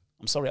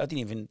 I'm sorry, I didn't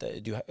even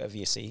do a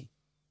VSE.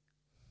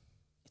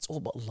 It's all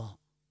about Allah.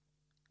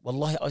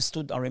 Wallahi,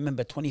 I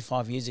remember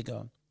 25 years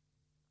ago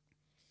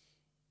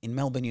in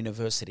Melbourne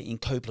University, in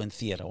Copeland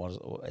Theatre,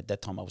 at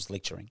that time I was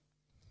lecturing.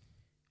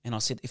 And I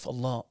said, if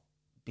Allah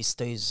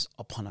bestows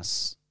upon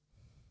us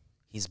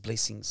His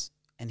blessings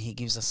and He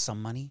gives us some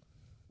money,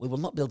 we will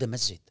not build a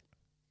masjid.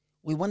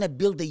 We want to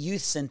build a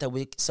youth center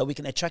so we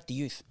can attract the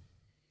youth.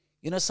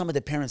 Some of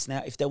the parents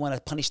now, if they want to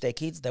punish their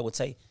kids, they would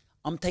say,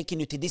 I'm taking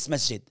you to this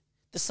masjid.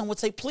 The son would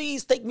say,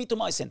 please take me to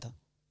my center.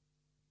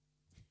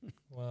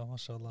 Wow,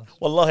 mashallah. Inshallah.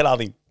 Wallahi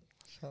al-azim.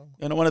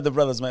 One of the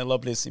brothers, may Allah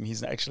bless him,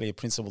 he's actually a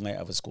principal now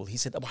of a school. He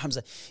said, Abu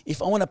Hamza,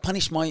 if I want to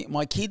punish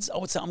my kids, I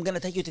would say, I'm going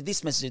to take you to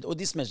this masjid or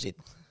this masjid.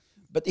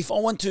 But if I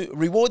want to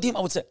reward him,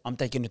 I would say, I'm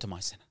taking you to my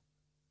center.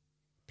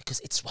 Because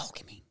it's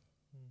welcoming.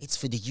 It's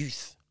for the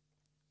youth.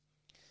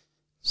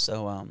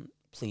 So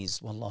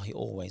please, wallahi,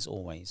 always,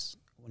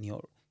 when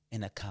you're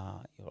in a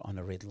car, you're on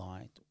a red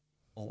light,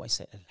 always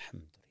say,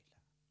 Alhamdulillah.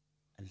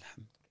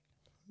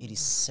 Alhamdulillah. It is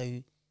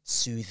so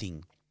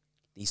soothing,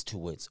 these two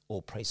words,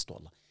 all praise to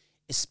Allah.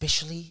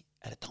 Especially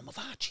at a time of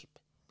hardship,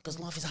 because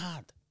life is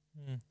hard.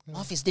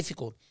 Life is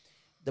difficult.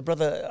 The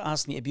brother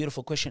asked me a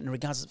beautiful question in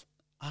regards of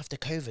after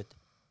COVID.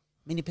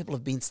 Many people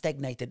have been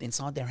stagnated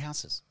inside their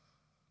houses.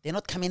 They're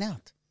not coming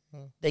out.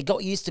 They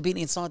got used to being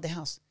inside the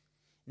house.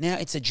 Now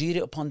it's a duty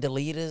upon the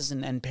leaders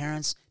and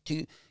parents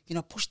to,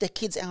 push their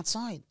kids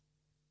outside.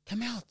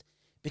 Come out.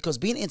 Because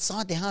being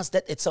inside the house,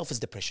 that itself is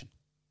depression.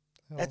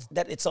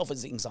 That itself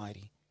is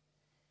anxiety.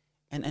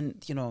 And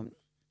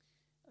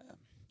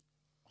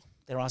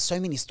there are so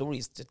many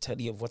stories to tell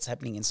you of what's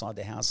happening inside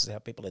the houses, how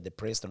people are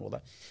depressed and all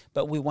that.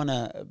 But we want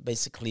to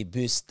basically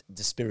boost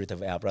the spirit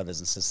of our brothers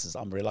and sisters.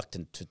 I'm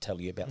reluctant to tell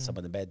you about some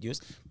of the bad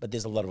news, but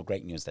there's a lot of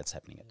great news that's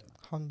happening at the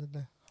moment.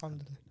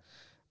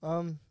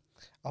 Alhamdulillah.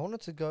 I wanted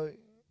to go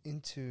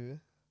into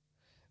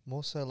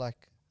more so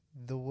like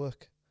the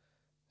work.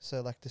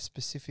 So like the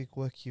specific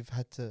work you've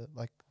had to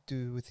like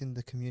do within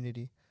the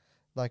community.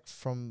 Like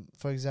from,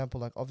 for example,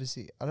 like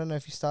obviously, I don't know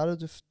if you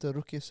started with the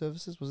Ruqya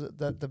services. Was it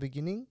that the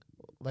beginning?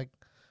 Like,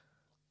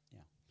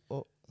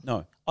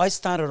 No, I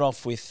started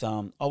off with,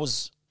 I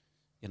was,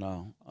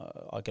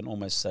 I can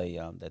almost say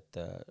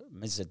that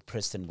Masjid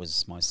Preston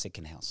was my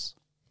second house.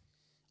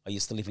 I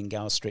used to live in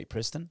Gower Street,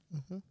 Preston.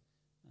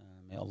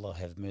 May Allah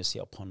have mercy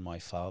upon my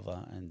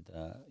father and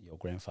your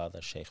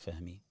grandfather, Sheikh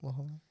Fahmi.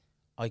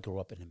 I grew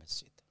up in a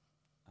masjid.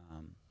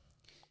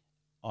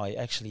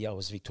 I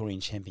was Victorian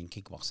champion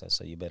kickboxer,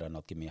 so you better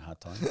not give me a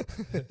hard time.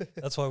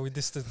 That's why we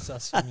distance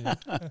us from you.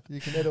 You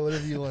can edit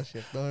whatever you want,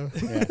 Sheikh.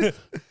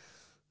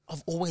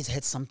 I've always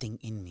had something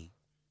in me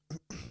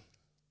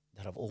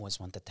that I've always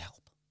wanted to help.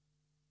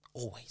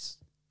 Always.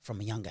 From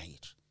a young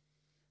age.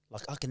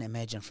 Like I can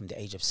imagine from the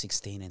age of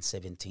 16 and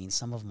 17,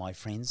 some of my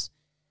friends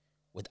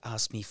would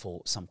ask me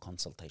for some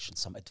consultation,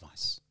 some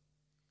advice.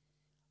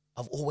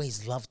 I've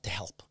always loved to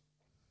help.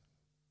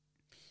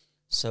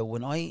 So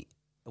when I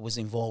was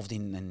involved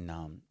in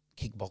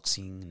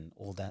kickboxing and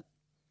all that,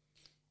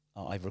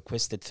 I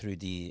requested through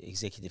the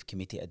executive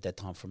committee at that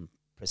time from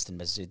Preston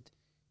Masjid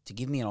to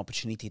give me an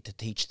opportunity to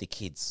teach the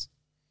kids.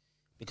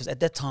 Because at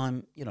that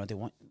time, we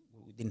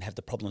didn't have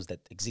the problems that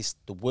exist.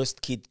 The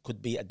worst kid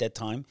could be at that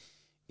time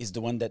is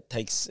the one that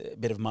takes a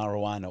bit of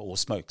marijuana or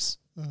smokes.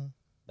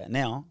 But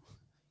now,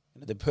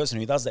 the person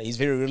who does that is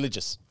very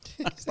religious.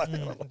 It's like,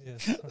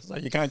 so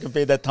you can't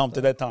compare that time to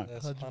that time.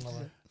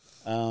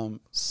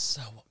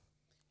 So,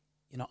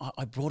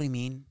 I brought him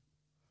in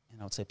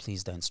and I would say,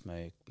 please don't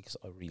smoke, because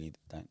I really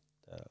don't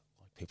like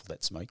people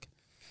that smoke.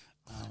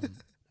 I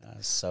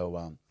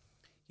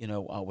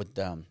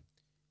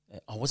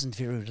wasn't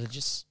very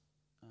religious.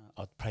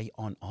 I'd pray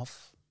on,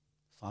 off.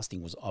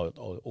 Fasting I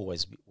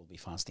always will be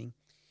fasting.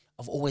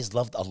 I've always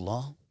loved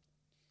Allah,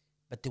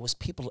 but there was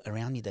people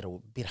around me that are a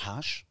bit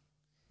harsh.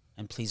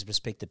 And please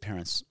respect the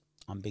parents.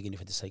 I'm begging you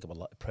for the sake of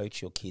Allah.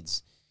 Approach your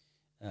kids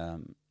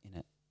in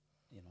a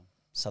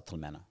subtle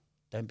manner.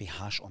 Don't be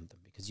harsh on them,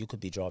 because you could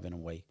be driving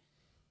away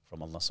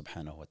from Allah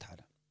subhanahu wa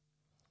ta'ala.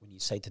 When you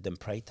say to them,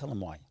 pray, tell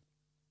them why.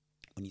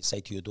 When you say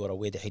to your daughter,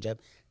 wear the hijab,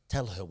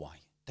 tell her why.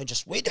 Don't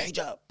just wear the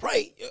hijab,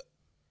 pray.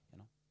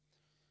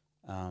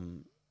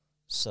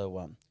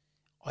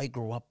 I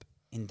grew up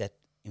in that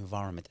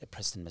environment at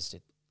Preston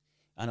Masjid.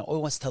 And I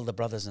always tell the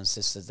brothers and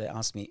sisters, they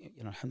ask me,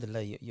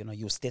 alhamdulillah,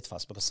 you're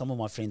steadfast, because some of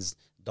my friends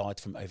died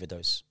from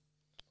overdose.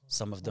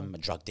 Some of them are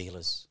drug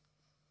dealers.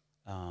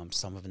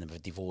 Some of them are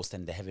divorced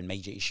and they're having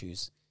major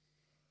issues.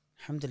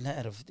 Alhamdulillah,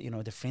 out of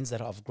the friends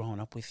that I've grown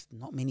up with,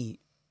 not many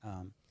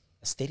are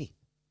steady.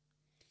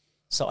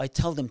 So I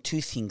tell them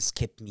two things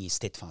kept me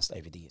steadfast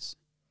over the years: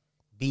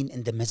 being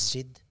in the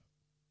masjid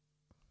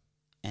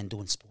and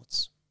doing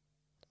sports.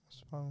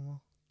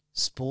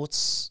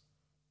 Sports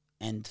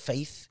and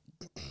faith,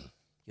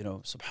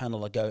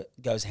 subhanAllah,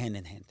 goes hand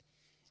in hand.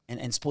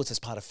 And sports is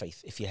part of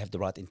faith if you have the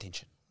right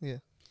intention. Yeah.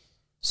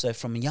 So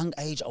from a young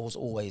age, I was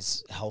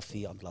always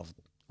healthy. I loved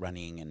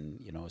running and,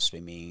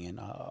 swimming, and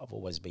I've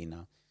always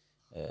been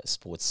a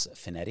sports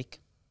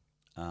fanatic.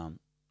 And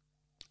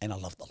I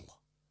loved Allah.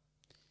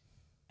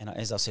 And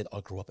as I said,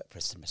 I grew up at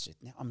Preston Masjid.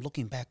 Now I'm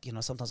looking back,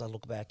 sometimes I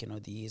look back,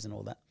 the years and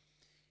all that.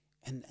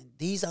 And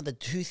these are the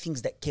two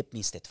things that kept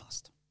me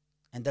steadfast.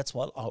 And that's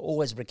what I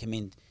always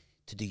recommend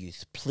to the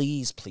youth.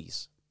 Please,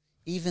 please,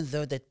 even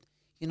though that,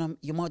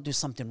 you might do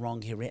something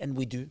wrong here, and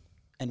we do,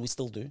 and we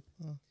still do.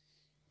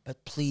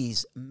 But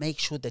please make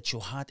sure that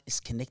your heart is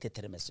connected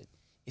to the masjid.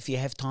 If you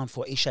have time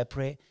for Isha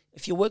prayer,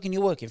 if you're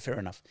working, fair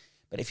enough.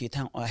 But if you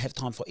have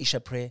time for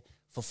Isha prayer,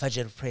 for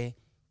Fajr prayer,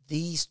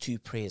 these two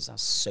prayers are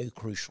so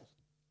crucial.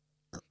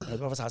 The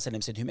Prophet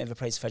ﷺ said, whomever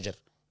prays Fajr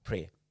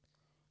prayer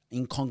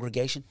in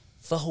congregation,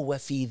 فَهُوَ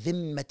فِي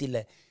ذِمَّةِ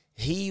اللَّهِ,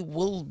 he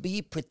will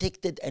be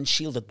protected and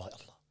shielded by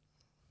Allah.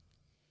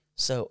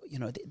 So,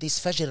 this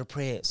Fajr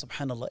prayer,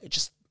 subhanAllah, it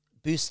just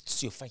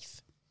boosts your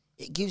faith.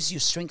 It gives you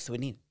strength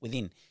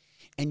within.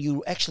 And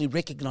you actually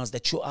recognize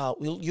that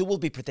you will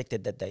be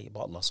protected that day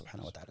by Allah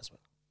subhanahu wa ta'ala as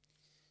well.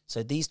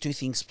 So these two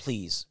things,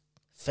 please,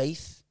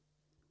 faith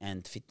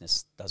and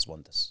fitness does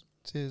wonders.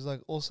 So it's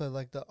also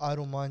the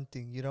idle mind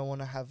thing. You don't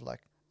want to have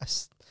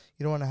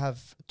you don't want to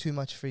have too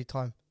much free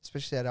time,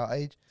 especially at our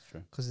age,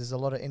 because there's a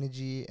lot of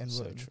energy and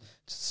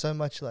so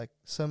much to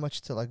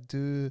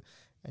do,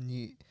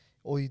 and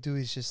all you do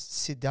is just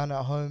sit down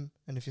at home.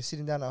 And if you're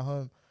sitting down at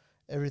home,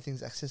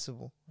 everything's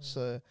accessible.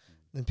 So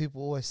then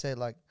people always say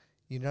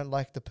you don't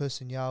like the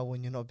person you are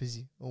when you're not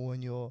busy, or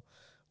when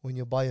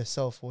you're by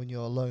yourself, or when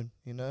you're alone,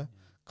 you know,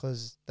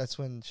 because that's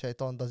when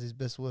shaitan does his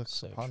best work.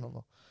 So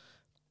Subhanallah.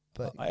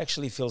 But I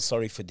actually feel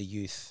sorry for the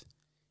youth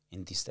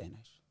in this day and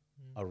age.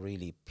 I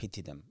really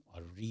pity them. I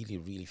really,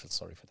 really feel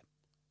sorry for them.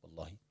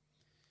 Wallahi.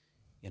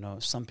 You know,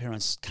 some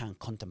parents can't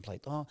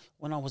contemplate, oh,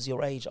 when I was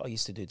your age, I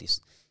used to do this.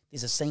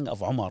 There's a saying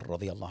of Umar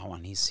radiallahu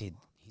anhu. He said,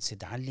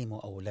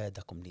 عَلِّمُوا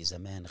أَوْلَادَكُمْ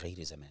لِزَمَانٍ غَيْرِ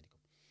زَمَانِكُمْ.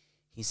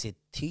 He said,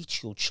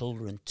 teach your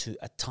children to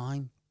a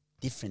time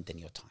different than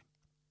your time.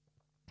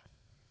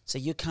 So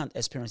you can't,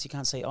 as parents, you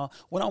can't say, oh,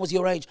 when I was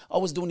your age, I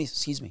was doing this.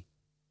 Excuse me.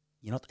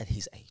 You're not at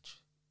his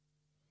age.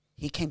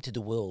 He came to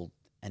the world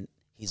and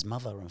his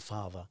mother and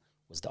father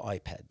was the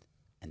iPad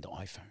and the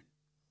iPhone.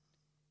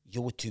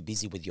 You were too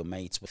busy with your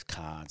mates, with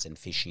cards and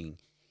fishing.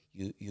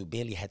 You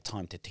barely had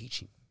time to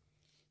teach him.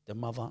 The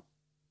mother,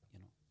 you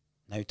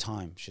know, no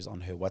time. She's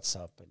on her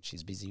WhatsApp and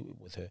she's busy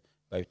with her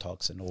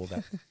Botox and all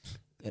that.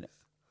 You know,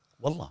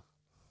 wallah.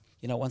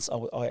 You know, once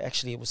I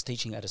actually was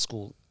teaching at a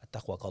school at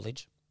Taqwa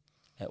College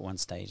at one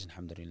stage,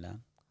 alhamdulillah.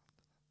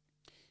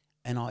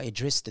 And I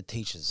addressed the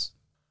teachers.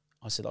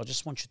 I said, I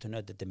just want you to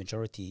know that the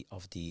majority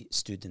of the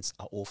students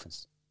are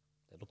orphans.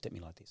 They looked at me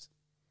like this.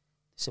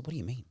 They said, what do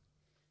you mean?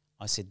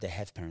 I said, they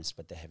have parents,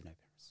 but they have no parents.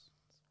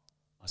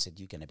 I said,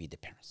 you're going to be the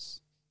parents.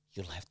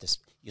 You're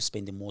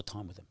spending more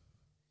time with them.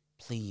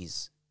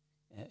 Please,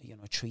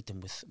 treat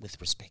them with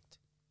respect.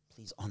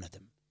 Please honor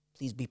them.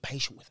 Please be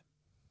patient with them.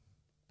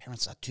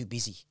 Parents are too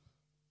busy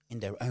in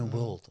their own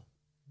world.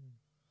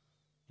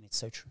 And it's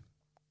so true.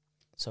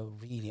 So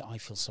really, I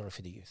feel sorry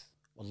for the youth.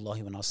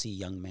 Wallahi, when I see a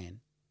young man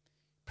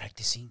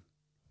practicing,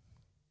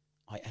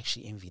 I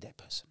actually envy that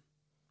person.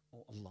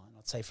 Oh Allah, and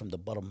I'd say from the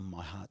bottom of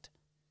my heart,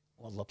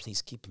 oh Allah,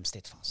 please keep him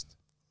steadfast.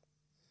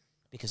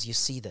 Because you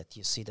see that,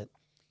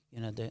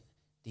 you know, the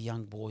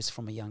young boys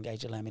from a young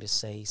age, allow me to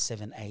say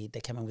 7, 8,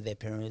 they come in with their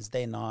parents,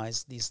 they're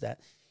nice, this, that.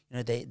 You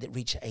know, they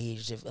reach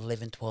age of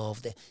 11,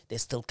 12, they're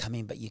still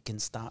coming, but you can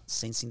start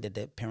sensing that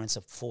their parents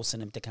are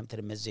forcing them to come to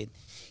the masjid.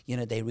 You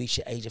know, they reach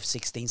the age of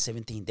 16,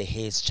 17, their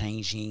hair's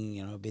changing,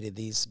 you know, a bit of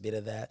this, bit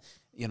of that,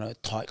 you know,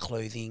 tight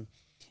clothing.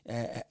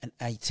 At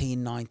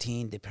 18,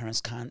 19, their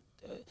parents can't,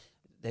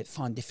 they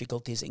find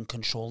difficulties in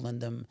controlling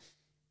them.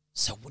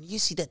 So when you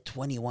see that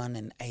 21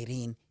 and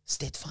 18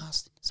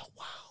 steadfast, so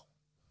wow,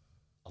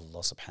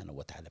 Allah subhanahu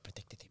wa ta'ala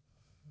protected him.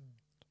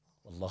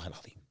 Wallahi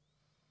al-azim.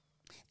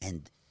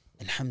 And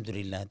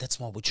alhamdulillah, that's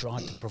why we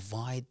try to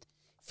provide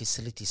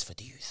facilities for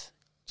the youth.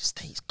 Just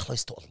stay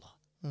close to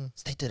Allah.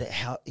 Stay to the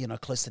house, you know,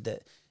 close to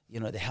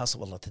the house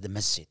of Allah, to the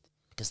masjid,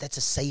 because that's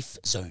a safe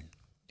zone.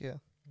 Yeah.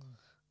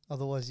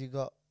 Otherwise, you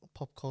got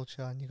pop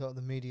culture and you got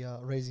the media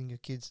raising your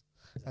kids.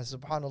 And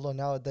subhanallah,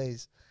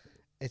 nowadays,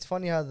 it's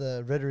funny how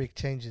the rhetoric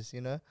changes,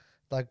 you know?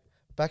 Like,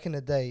 back in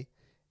the day,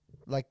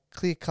 like,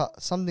 clear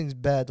cut, something's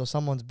bad or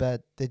someone's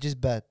bad, they're just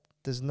bad.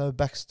 There's no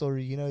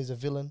backstory, you know, he's a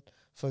villain.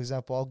 For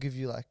example, I'll give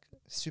you, like,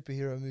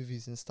 superhero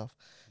movies and stuff.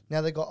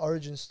 Now they got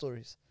origin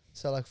stories.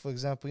 So, like, for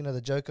example, you know,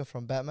 the Joker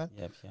from Batman?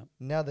 Yep.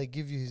 Now they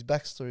give you his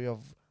backstory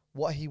of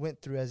what he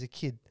went through as a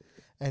kid.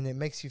 And it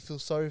makes you feel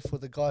sorry for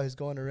the guy who's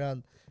going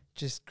around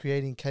just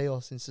creating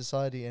chaos in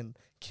society and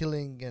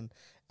killing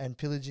and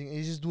pillaging.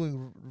 He's just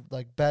doing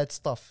like bad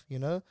stuff, you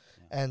know,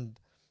 and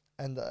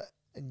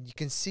you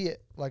can see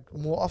it like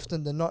more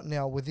often than not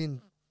now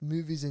within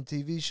movies and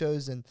TV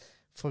shows and,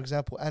 for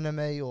example,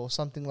 anime or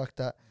something like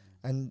that.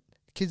 And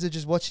kids are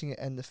just watching it,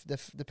 and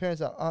the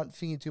parents aren't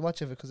thinking too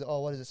much of it because,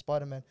 oh, what is it,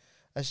 Spider-Man?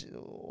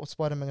 What's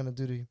Spider-Man gonna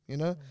do to you? You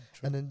know?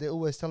 And then they're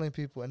always telling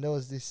people. And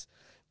there's this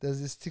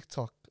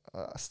TikTok.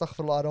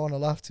 Astaghfirullah, I don't want to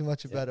laugh too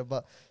much about it,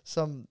 but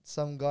some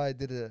guy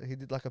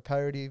did like a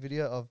parody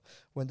video of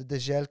when the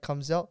Dajjal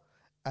comes out,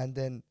 and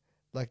then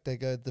like they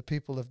go, the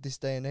people of this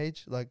day and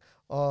age, like,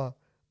 oh,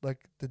 like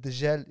the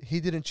Dajjal, he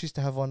didn't choose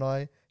to have one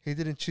eye, he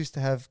didn't choose to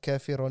have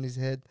kafir on his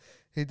head,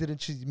 he didn't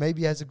choose,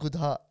 maybe he has a good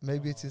heart,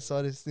 maybe it's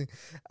inside his thing.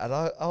 And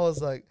I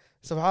was like,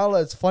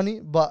 subhanAllah, it's funny,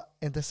 but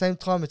at the same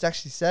time it's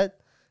actually sad,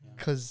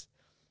 because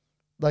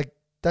like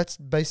that's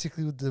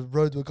basically the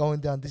road we're going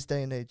down this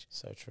day and age.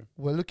 So true.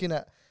 We're looking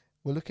at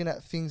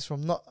things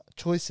from not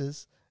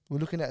choices. We're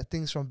looking at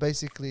things from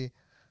basically,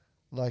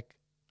 like,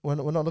 we're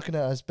not looking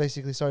at it as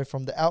basically,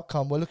 from the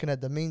outcome. We're looking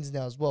at the means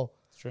now as well.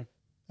 True.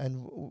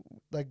 And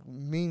like,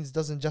 means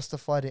doesn't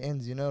justify the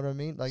ends. You know what I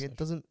mean? Like, it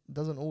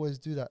doesn't always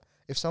do that.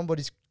 If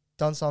somebody's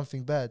done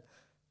something bad,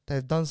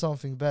 they've done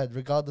something bad,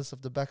 regardless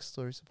of the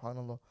backstory.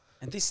 Subhanallah.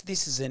 And this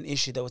is an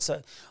issue that would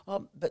say,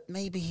 oh, but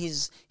maybe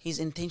his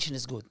intention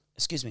is good.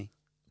 Excuse me,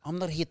 I'm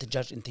not here to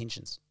judge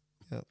intentions.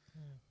 Yep.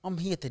 I'm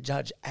here to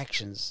judge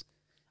actions.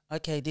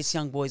 Okay, this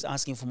young boy is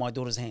asking for my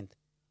daughter's hand.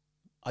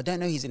 I don't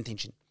know his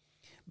intention,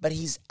 but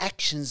his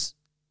actions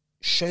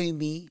show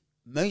me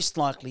most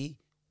likely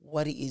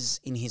what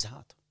is in his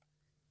heart.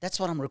 That's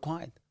what I'm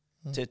required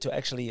to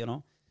actually,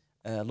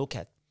 look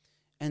at.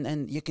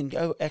 And you can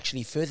go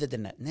actually further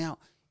than that. Now,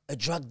 a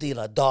drug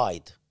dealer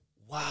died.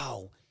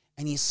 Wow.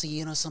 And you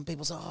see, some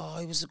people say, oh,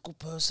 he was a good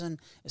person.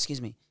 Excuse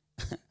me.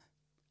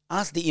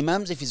 Ask the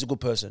imams if he's a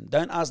good person.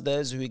 Don't ask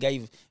those who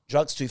gave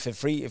drugs to for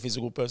free if he's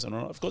a good person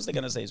or not. Of course they're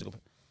going to say he's a good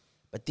person.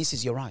 But this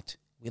is your right.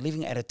 We're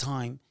living at a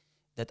time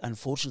that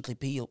unfortunately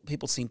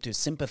people seem to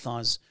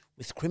sympathize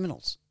with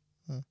criminals,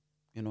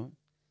 you know.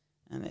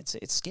 And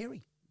it's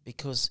scary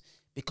because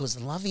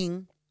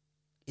loving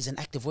is an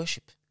act of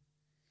worship.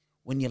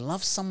 When you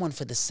love someone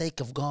for the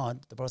sake of God,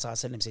 the Prophet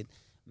ﷺ said,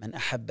 "Man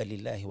ahabba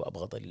lillahi wa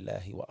abghada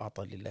lillahi wa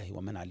a'ta lillahi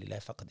wa man'a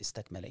lillahi faqad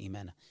istakmala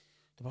imana."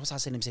 The Prophet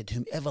ﷺ said,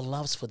 "Whomever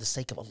loves for the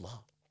sake of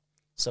Allah."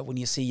 So when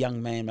you see a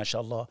young man,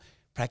 mashallah,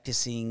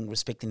 practicing,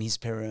 respecting his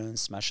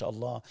parents,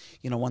 mashallah,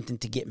 you know, wanting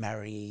to get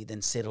married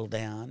and settle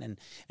down, and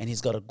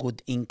he's got a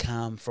good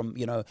income from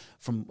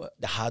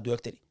the hard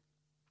work that,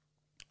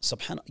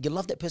 subhanAllah, you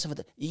love that person for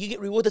that, you get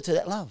rewarded to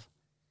that love.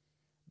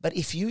 But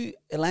if you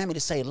allow me to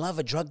say love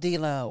a drug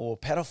dealer or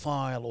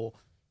pedophile, or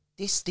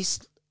this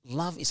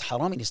love is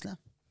haram in Islam.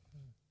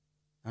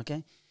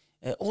 Okay?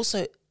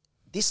 Also,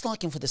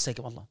 disliking for the sake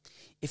of Allah.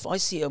 If I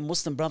see a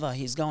Muslim brother,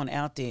 he's going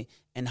out there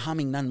and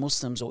harming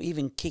non-Muslims, or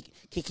even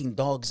kicking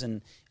dogs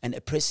and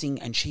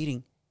oppressing and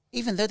cheating,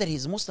 even though that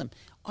he's a Muslim,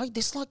 I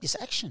dislike this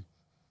action.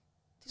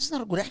 This is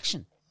not a good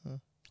action.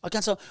 I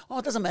can't say, oh,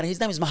 it doesn't matter, his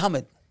name is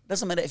Muhammad.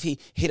 Doesn't matter if he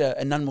hit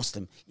a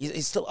non-Muslim. I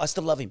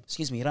still love him.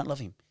 Excuse me, you don't love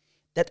him.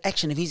 That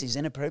action of his is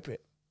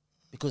inappropriate.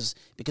 Because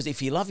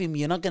if you love him,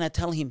 you're not going to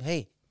tell him,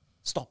 hey,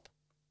 stop.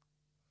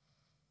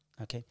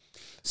 Okay?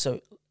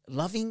 So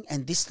loving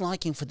and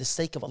disliking for the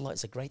sake of Allah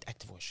is a great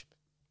act of worship.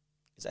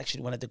 It's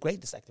actually one of the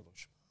greatest acts of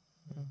worship.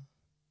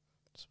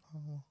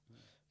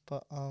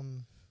 But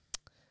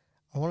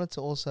I wanted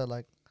to also,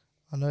 like,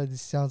 I know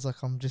this sounds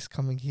like I'm just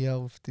coming here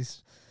with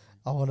this,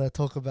 I want to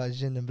talk about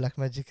jinn and black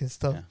magic and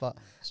stuff, but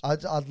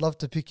I'd love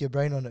to pick your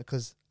brain on it,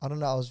 because I don't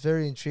know, I was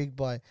very intrigued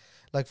by,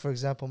 like, for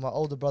example, my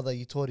older brother,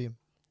 you taught him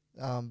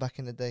back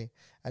in the day,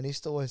 and he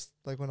used to always,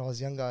 like, when I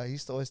was younger, he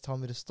used to always tell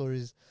me the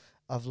stories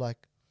of,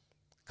 like,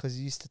 because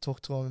he used to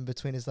talk to him in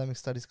between Islamic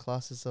studies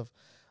classes of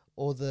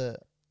all the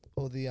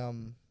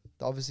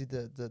obviously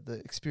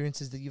the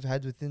experiences that you've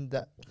had within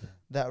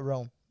that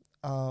realm.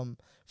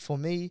 For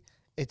me,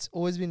 it's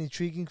always been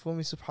intriguing for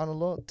me,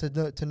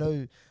 subhanAllah, to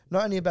know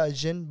not only about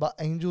jinn, but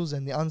angels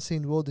and the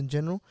unseen world in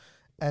general.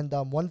 And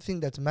one thing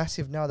that's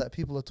massive now that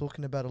people are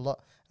talking about a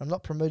lot, I'm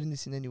not promoting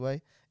this in any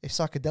way, is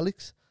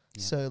psychedelics.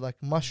 Yeah. So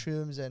like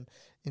mushrooms and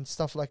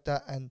stuff like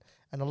that. And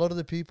a lot of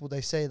the people,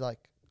 they say, like,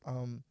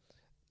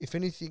 if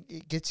anything,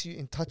 it gets you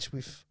in touch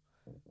with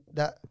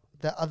that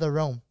other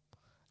realm.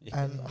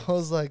 Yeah. And I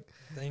was like,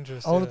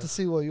 dangerous. I wanted to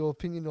see what your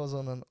opinion was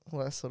on all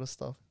that sort of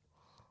stuff.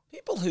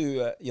 People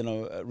who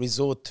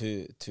resort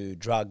to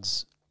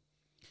drugs,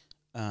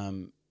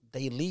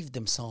 they leave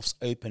themselves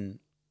open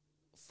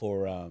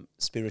for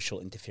spiritual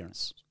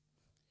interference.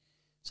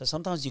 So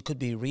sometimes you could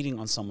be reading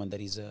on someone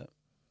that is a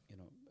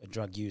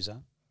drug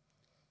user,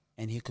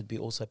 and he could be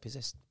also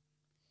possessed.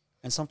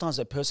 And sometimes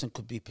a person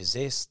could be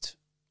possessed,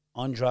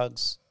 on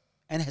drugs,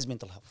 and has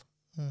mental health.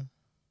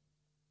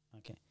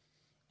 Okay.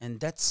 And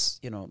that's,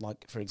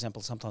 like, for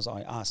example, sometimes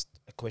I asked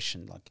a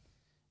question like,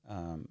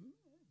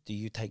 do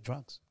you take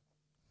drugs?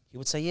 He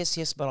would say,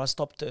 yes, but I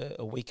stopped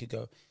a week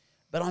ago.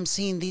 But I'm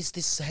seeing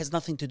this has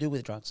nothing to do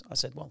with drugs. I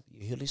said, well,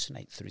 you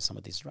hallucinate through some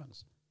of these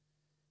drugs.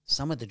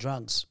 Some of the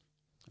drugs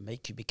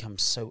make you become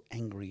so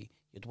angry,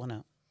 you'd want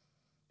to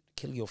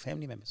kill your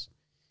family members.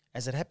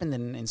 As it happened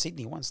in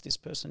Sydney once, this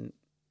person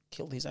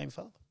killed his own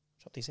father,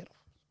 shot his head off.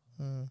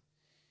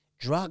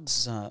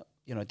 Drugs,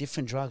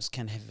 different drugs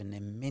can have an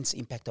immense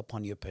impact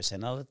upon your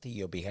personality,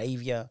 your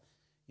behavior,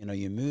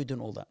 your mood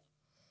and all that.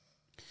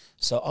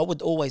 So I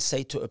would always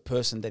say to a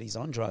person that is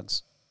on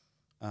drugs,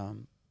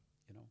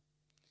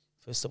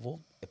 first of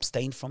all,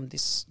 abstain from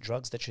these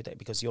drugs that you take,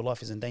 because your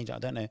life is in danger. I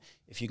don't know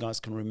if you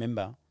guys can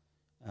remember,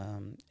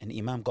 an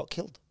imam got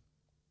killed.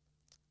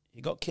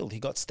 He got killed. He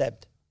got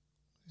stabbed.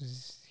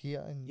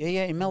 Here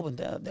in Melbourne.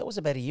 That was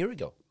about a year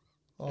ago.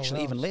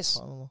 Actually, even less.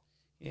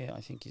 Yeah,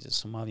 I think he's a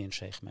Somalian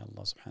sheikh. May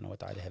Allah subhanahu wa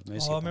ta'ala have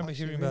mercy. I remember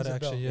hearing about it,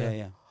 actually.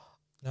 Yeah.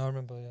 No, I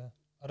remember,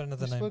 I don't know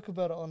the name. We spoke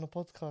about it on a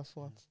podcast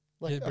once.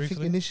 Like, I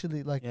think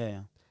initially, like,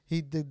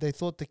 they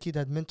thought the kid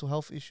had mental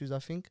health issues, I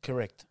think.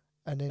 Correct.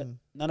 And then...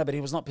 But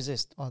he was not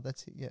possessed. Oh,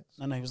 that's it, yeah.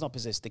 No, he was not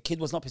possessed. The kid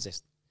was not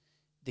possessed.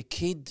 The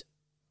kid,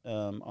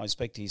 I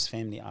spoke to his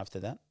family after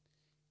that.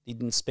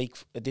 Didn't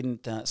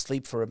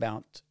sleep for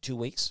about 2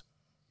 weeks.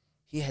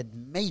 He had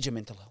major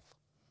mental health.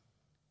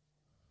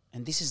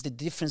 And this is the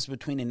difference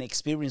between an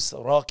experienced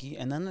Raqi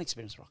and an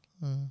unexperienced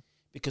Raqi.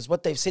 Because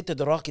what they've said to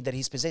the Raqi that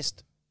he's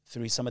possessed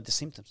through some of the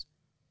symptoms.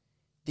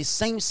 The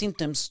same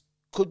symptoms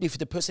could be if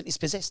the person is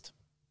possessed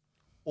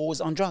or is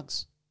on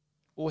drugs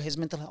or has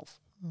mental health.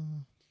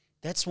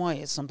 That's why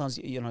it's sometimes,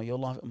 your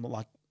life,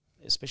 like,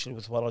 especially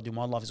with what I do,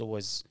 my life is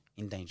always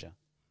in danger,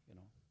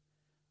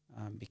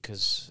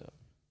 because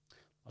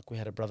like we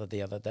had a brother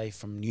the other day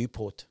from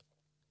Newport.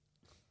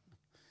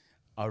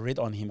 I read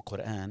on him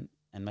Quran,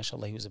 and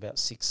mashallah, he was about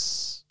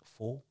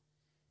 6'4",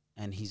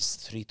 and he's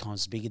 3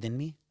 times bigger than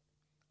me.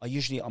 I'm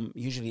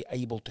usually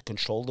able to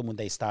control them when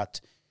they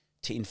start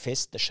to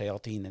infest the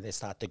shayateen and they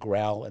start to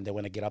growl and they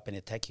want to get up and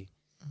attack you.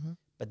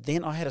 But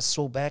then I had a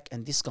sore back,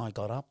 and this guy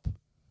got up,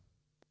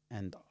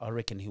 and I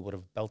reckon he would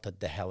have belted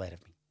the hell out of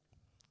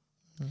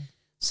me.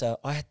 So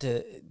I had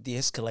to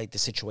de-escalate the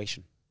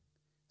situation.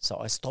 So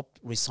I stopped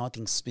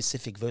reciting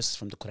specific verses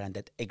from the Quran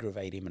that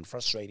aggravate him and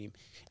frustrate him,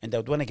 and they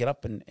would want to get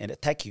up and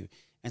attack you.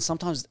 And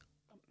sometimes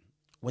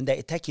when they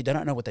attack you, they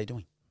don't know what they're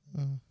doing.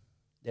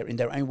 They're in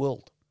their own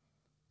world.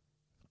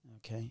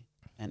 Okay?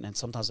 And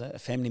sometimes a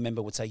family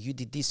member would say, you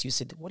did this. You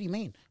said, what do you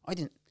mean? I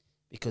didn't.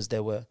 Because they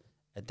were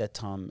at that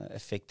time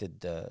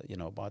affected,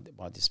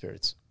 by the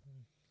spirits.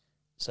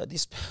 So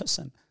this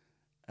person,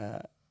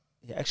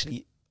 he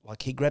actually,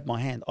 he grabbed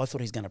my hand. I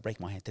thought he's going to break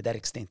my hand to that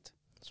extent.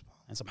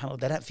 And subhanAllah,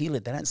 they don't feel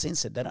it. They don't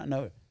sense it. They don't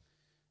know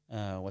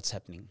what's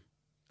happening.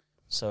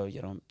 So,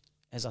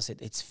 as I said,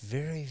 it's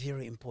very,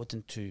 very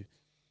important to,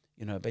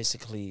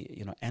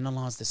 basically,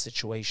 analyze the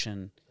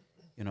situation,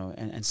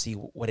 and see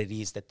what it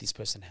is that this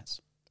person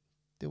has.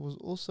 There was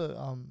also,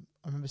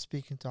 I remember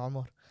speaking to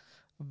Amr,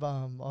 but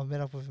I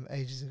met up with him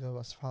ages ago,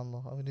 but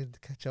subhanAllah, I needed to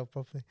catch up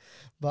properly.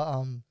 But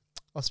I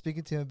was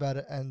speaking to him about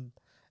it, and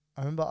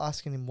I remember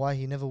asking him why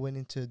he never went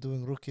into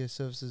doing ruqya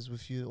services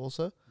with you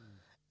also.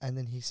 And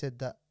then he said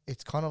that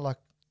it's kind of like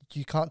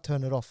you can't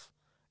turn it off.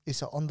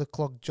 It's an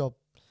on-the-clock job.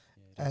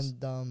 Yeah,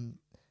 and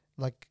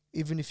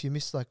even if you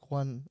miss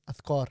one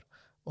adhkar,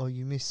 or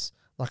you miss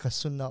a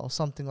sunnah or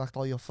something like that,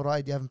 or your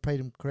fara'id, you haven't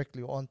prayed them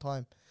correctly or on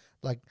time,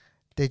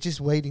 they're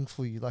just waiting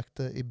for you,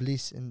 the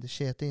iblis and the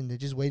shayateen, they're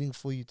just waiting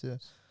for you to...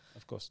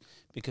 Of course,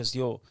 because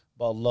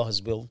by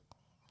Allah's will,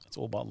 it's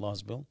all by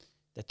Allah's will,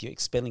 that you're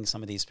expelling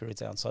some of these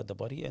spirits outside the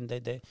body, and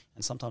and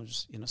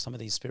sometimes, some of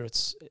these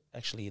spirits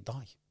actually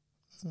die.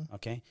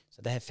 Okay,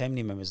 so they have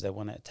family members that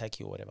want to attack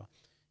you or whatever,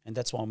 and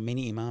that's why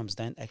many imams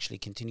don't actually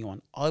continue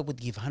on. I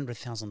would give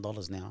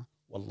 $100,000 now,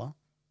 wallah,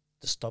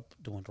 to stop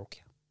doing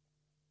ruqya.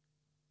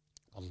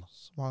 Allah,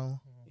 Subhanallah.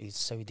 it's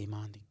so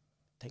demanding,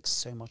 it takes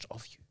so much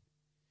of you.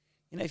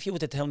 If you were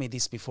to tell me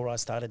this before I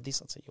started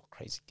this, I'd say you're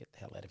crazy. Get the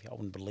hell out of here. I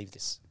wouldn't believe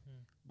this.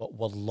 But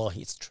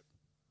wallahi, it's true.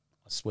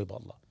 I swear by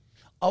Allah.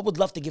 I would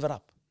love to give it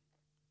up.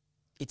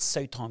 It's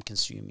so time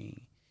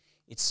consuming.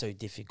 It's so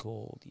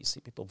difficult. You see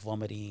people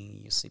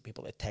vomiting. You see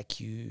people attack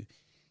you.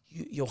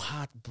 Your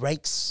heart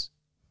breaks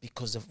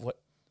because of what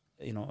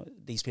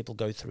these people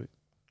go through.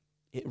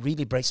 It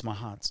really breaks my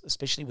heart,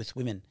 especially with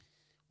women,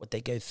 what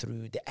they go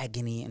through, the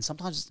agony. And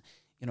sometimes,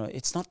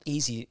 it's not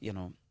easy,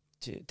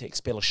 to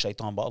expel a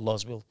shaitan by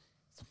Allah's will.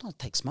 Sometimes it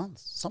takes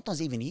months,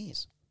 sometimes even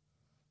years.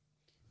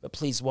 But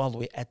please, while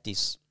we're at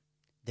this,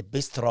 the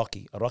best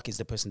raqi, a raqi is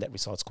the person that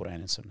recites Quran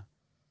and Sunnah.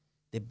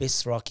 The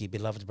best raqi,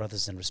 beloved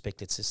brothers and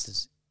respected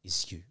sisters,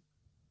 is you.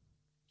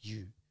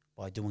 You,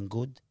 by doing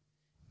good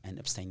and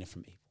abstaining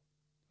from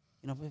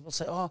evil. People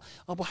say, oh,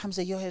 Abu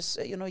Hamza,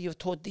 you've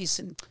taught this.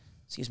 And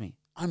excuse me,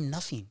 I'm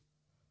nothing.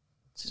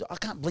 I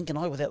can't blink an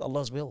eye without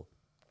Allah's will.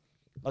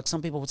 Like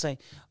some people would say,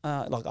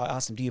 I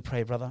asked him, do you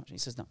pray, brother? He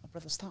says, no,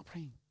 brother, start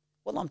praying.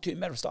 Well, I'm too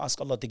embarrassed to ask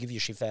Allah to give you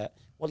shifa.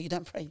 Well, you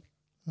don't pray.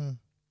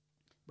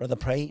 Brother,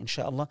 pray,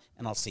 inshallah,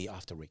 and I'll see you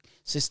after a week.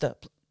 Sister,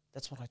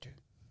 that's what I do.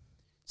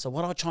 So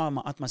what I try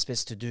my utmost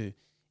best to do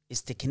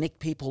is to connect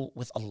people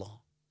with Allah,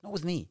 not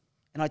with me.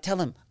 And I tell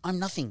them, I'm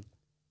nothing.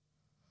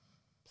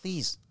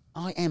 Please,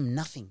 I am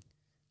nothing.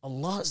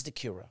 Allah is the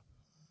curer.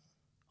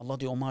 Allah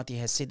the Almighty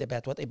has said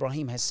about what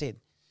Ibrahim has said.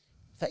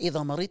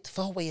 فَإِذَا مَرِضْ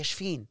فَهُوَ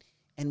يَشْفِينَ.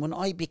 And when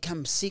I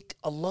become sick,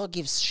 Allah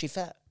gives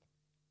shifa.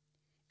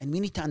 And we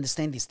need to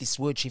understand this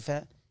word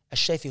shifa,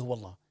 ash-shafi huwa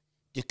Allah.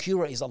 The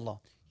curer is Allah.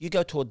 You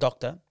go to a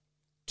doctor,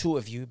 two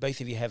of you,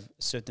 both of you have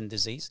certain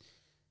disease.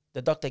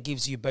 The doctor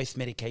gives you both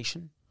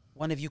medication.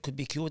 One of you could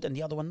be cured and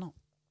the other one not.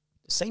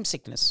 Same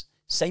sickness,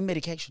 same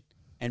medication,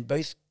 and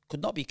both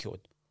could not be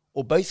cured,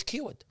 or both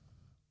cured.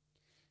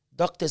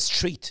 Doctors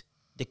treat,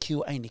 the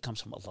cure only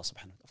comes from Allah subhanahu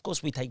wa ta'ala. Of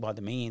course, we take by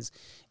the means.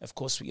 Of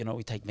course,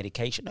 we take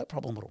medication, no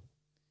problem at all.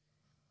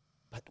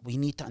 But we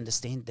need to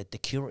understand that the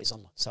cure is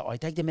Allah. So I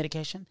take the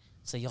medication,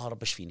 say, Ya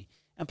Rabbi shfini.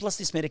 And plus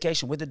this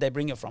medication, where did they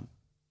bring it from?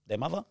 Their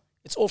mother?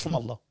 It's all from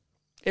Allah.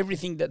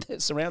 Everything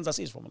that surrounds us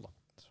is from Allah.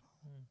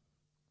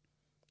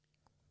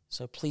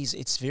 So please,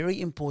 it's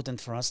very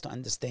important for us to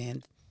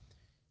understand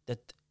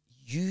that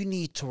you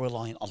need to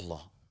rely on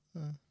Allah.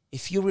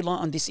 If you rely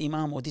on this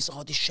imam or this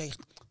shaykh,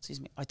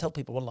 excuse me, I tell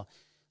people, wallah,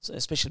 so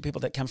especially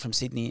people that come from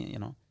Sydney,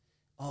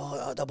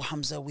 Abu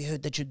Hamza, we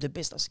heard that you're the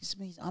best. I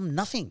say, I'm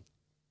nothing.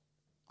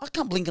 I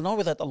can't blink an eye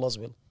without Allah's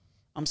will.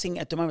 I'm saying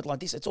at the moment like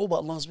this, it's all about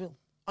Allah's will.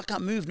 I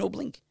can't move, no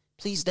blink.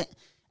 Please,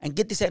 and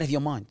get this out of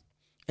your mind.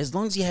 As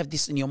long as you have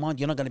this in your mind,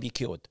 you're not going to be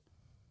cured.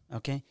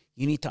 Okay?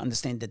 You need to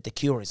understand that the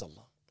cure is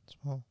Allah.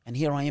 And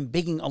here I am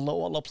begging Allah,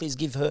 oh Allah, please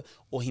give her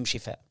or him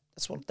shifa.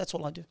 That's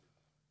all I do.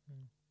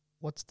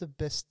 What's the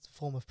best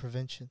form of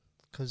prevention?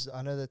 Because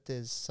I know that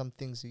there's some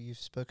things that you've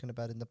spoken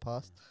about in the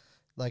past.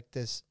 Like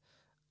is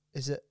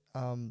it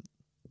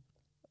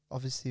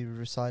obviously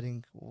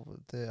reciting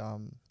the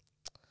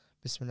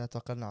Bismillah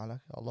taqalna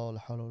alak, Allah la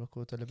hawla wa la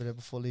quwwata illa billah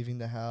before leaving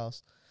the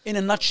house. In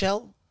a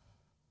nutshell,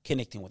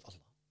 connecting with Allah.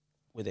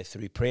 whether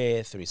through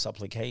prayer, through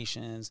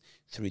supplications,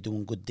 through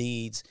doing good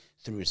deeds,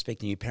 through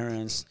respecting your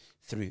parents,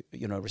 through,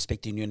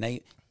 respecting your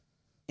neighbor.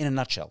 In a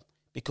nutshell,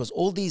 because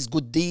all these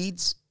good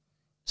deeds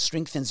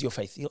strengthens your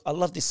faith. I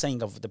love this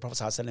saying of the Prophet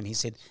ﷺ. He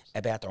said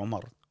about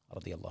Umar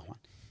radiyallahu anhu,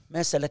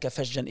 ما سلك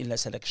فجا إلا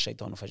سلك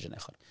الشيطان فجا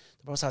آخر.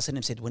 The Prophet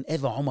ﷺ said,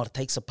 whenever Umar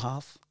takes a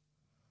path,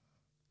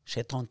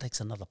 Shaitan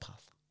takes another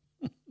path.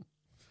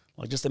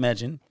 Like, just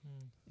imagine,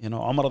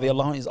 Umar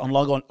radiyallahu anhu is on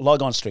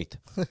Logon Street.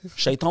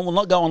 Shaitan will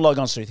not go on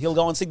Logon Street. He'll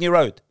go on Sydney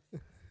Road.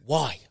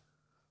 Why?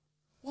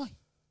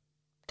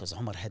 Because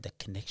Umar had a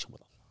connection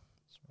with Allah.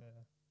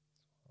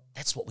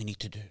 That's what we need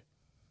to do.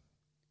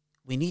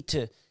 We need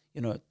to,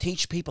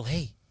 teach people,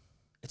 hey,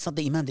 it's not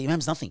the Imam. The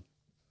Imam's nothing.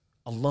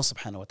 Allah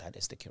subhanahu wa ta'ala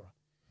is the cure.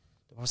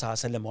 The Prophet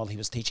ﷺ, while he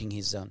was teaching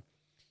his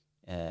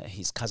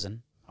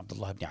cousin,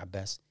 Abdullah ibn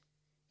Abbas,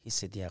 he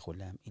said, Ya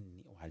ghulam,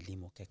 inni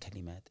u'allimuka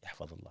kalimat,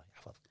 ihfadullah,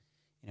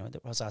 ihfad. The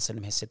Prophet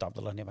ﷺ has said to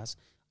Abdullah ibn Abbas,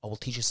 I will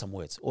teach you some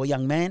words. Oh,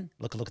 young man,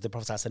 look at the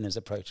Prophet ﷺ's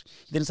approach.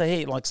 He didn't say,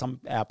 hey, like some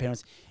our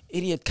parents,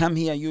 idiot, come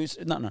here, use.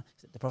 No.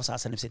 The Prophet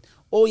ﷺ said,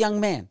 oh, young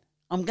man,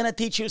 I'm going to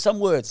teach you some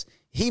words.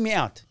 Hear me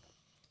out.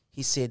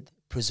 He said,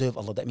 preserve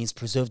Allah. That means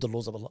preserve the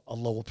laws of Allah.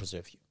 Allah will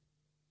preserve you.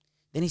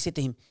 Then he said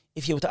to him,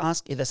 if you were to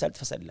ask, إِذَا سَأَلْتَ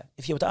فَاسْأَلِ اللَّهِ.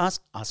 If you were to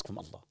ask from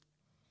Allah.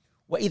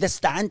 وَإِذَا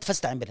اسْتَعَنْتَ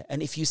فَاسْتَعِنْ بِاللَّهِ.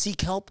 And if you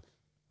seek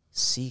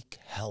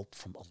help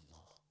from Allah.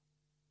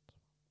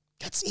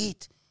 That's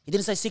it. He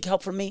didn't say seek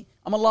help from me.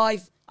 I'm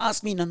alive.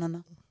 Ask me.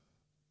 No.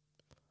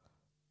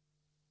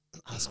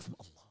 Ask from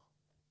Allah.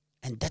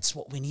 And that's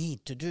what we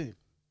need to do.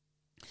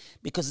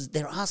 Because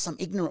there are some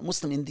ignorant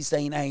Muslims in this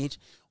day and age.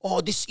 Oh,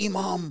 this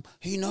Imam,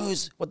 he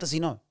knows. What does he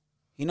know?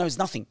 He knows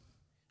nothing.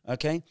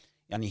 Okay?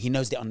 And he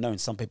knows the unknown.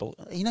 Some people,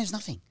 he knows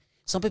nothing.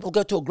 Some people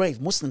go to a grave.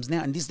 Muslims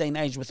now in this day and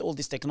age with all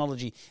this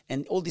technology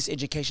and all this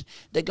education,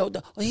 they go,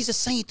 oh, he's a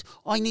saint.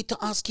 I need to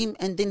ask him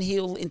and then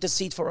he'll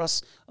intercede for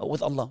us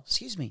with Allah.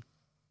 Excuse me.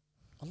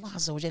 Allah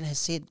Azza wa Jalla has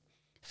said,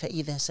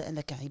 فَإِذَا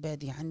سَأَلَكَ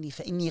عِبَادِي عَنِّي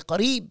فَإِنِّي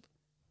قَرِيبٌ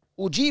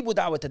أُجِيبُ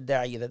دَعْوَةَ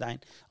الدَّاعِي إِذَا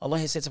دَعَانِ. Allah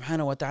has said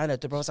subhanahu wa ta'ala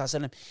to Prophet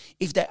sallallahu alaihi wasallam,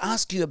 if they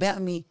ask you about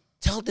me,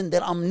 tell them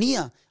that I'm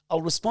near.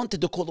 I'll respond to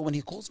the caller when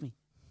he calls me.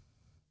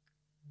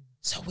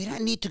 So we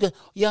don't need to go,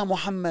 Ya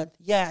Muhammad,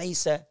 Ya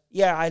Isa,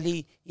 Ya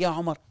Ali, Ya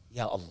Umar,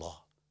 Ya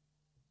Allah.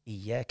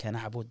 إِيَّاكَ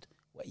نَعْبُدُ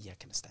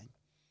وَإِيَّاكَ نَسْتَعِينُ.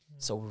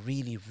 So we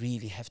really,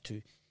 really have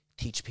to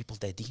teach people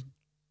their deen.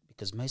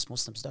 Because most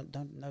Muslims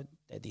don't know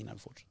their deen,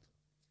 unfortunately.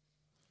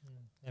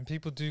 And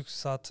people do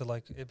start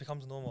to it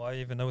becomes normal. I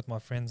even know with my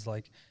friends,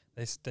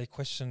 they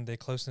question their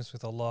closeness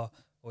with Allah,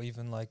 or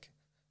even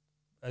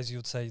as you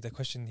would say, they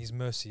question His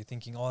mercy,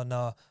 thinking, oh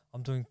no,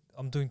 I'm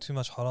doing too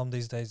much haram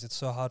these days. It's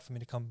so hard for me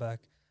to come back,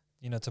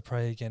 to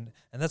pray again.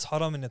 And that's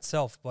haram in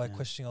itself by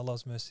questioning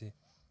Allah's mercy.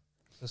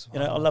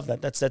 I love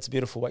that. That's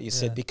beautiful what you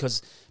said,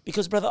 because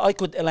brother,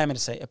 allow me to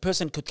say, a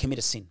person could commit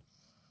a sin.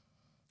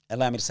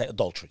 Allow me to say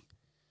adultery,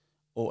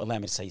 or allow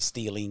me to say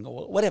stealing,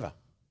 or whatever.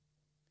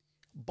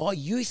 By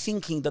you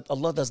thinking that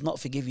Allah does not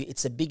forgive you,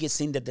 it's a bigger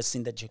sin than the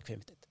sin that you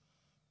committed.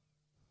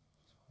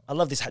 I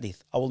love this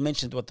hadith. I will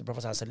mention what the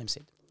Prophet ﷺ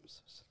said.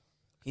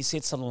 He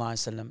said, sallallahu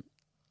alayhi wa sallam,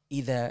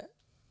 إِذَا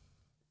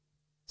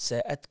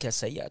سَأَتْكَ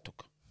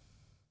سَيَّأْتُكَ.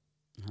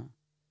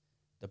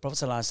 The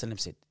Prophet ﷺ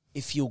said,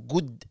 if your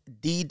good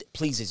deed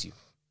pleases you,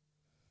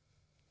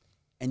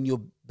 and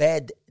your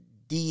bad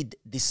deed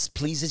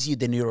displeases you,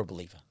 then you're a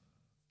believer.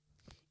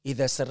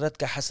 إِذَا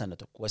سَرَّتْكَ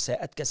حَسَنَتُكَ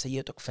وَسَأَتْكَ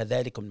سَيِّئَتُكَ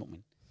فَذَلِكَ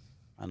الْمُؤْمِنُ.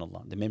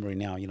 Allah, the memory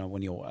now,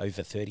 when you're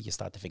over 30, you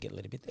start to forget a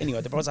little bit. Anyway,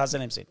 the Prophet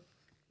ﷺ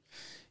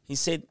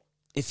said,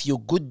 if your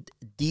good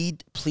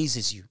deed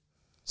pleases you.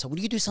 So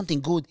when you do something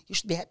good, you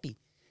should be happy.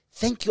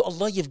 Thank you,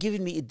 Allah, you've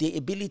given me the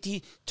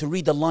ability to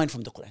read a line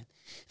from the Quran.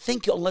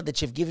 Thank you, Allah,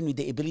 that you've given me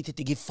the ability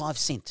to give 5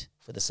 cents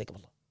for the sake of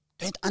Allah.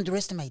 Don't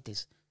underestimate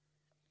this.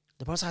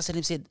 The Prophet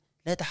ﷺ said,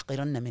 لا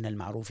تحقرن من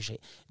المعروف شيء.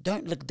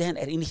 Don't look down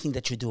at anything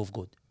that you do of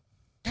good.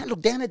 Don't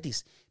look down at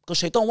this. Because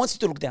Shaitan wants you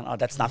to look down. Oh,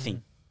 that's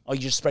nothing. Oh, you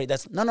just spray.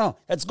 No,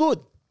 that's good.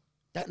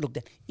 Don't look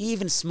down.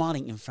 Even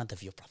smiling in front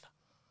of your brother.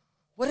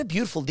 What a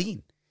beautiful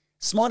deen.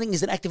 Smiling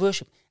is an act of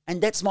worship. And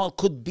that smile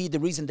could be the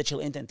reason that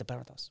you'll enter into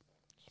paradise.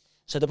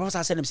 So the Prophet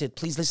ﷺ said,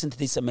 please listen to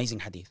this amazing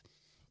hadith.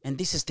 And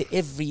this is to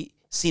every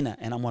sinner,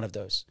 and I'm one of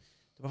those.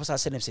 The Prophet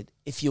ﷺ said,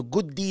 if your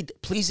good deed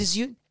pleases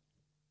you,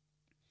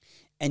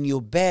 and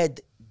your bad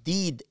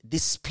deed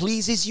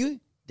displeases you,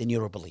 then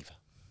you're a believer.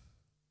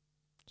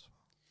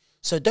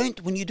 So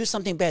when you do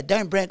something bad,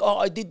 don't brag, oh,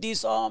 I did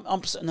this,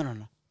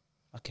 no.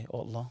 Okay, oh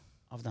Allah,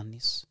 I've done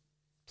this.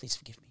 Please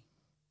forgive me.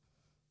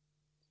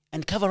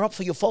 And cover up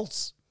for your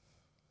faults.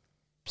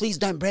 Please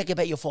don't brag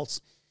about your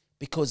faults.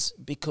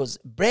 Because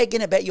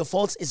bragging about your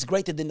faults is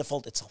greater than the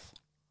fault itself.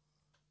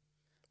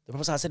 The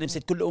Prophet ﷺ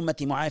said, كُلُّ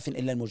أُمَّتِي مُعَافٍ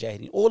إِلَّا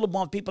الْمُجَاهِرِينَ. All of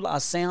my people are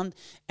sound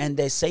and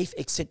they're safe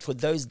except for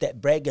those that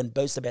brag and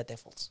boast about their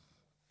faults.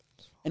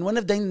 And one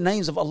of the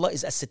names of Allah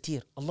is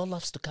As-Satir. Allah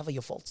loves to cover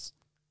your faults.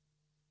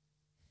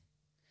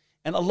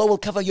 And Allah will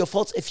cover your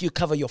faults if you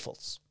cover your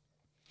faults.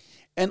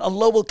 And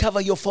Allah will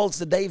cover your faults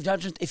the day of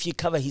judgment if you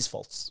cover His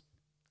faults.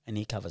 And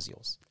He covers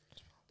yours.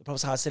 The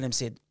Prophet ﷺ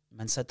said,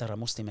 من ستر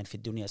مسلما في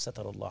الدنيا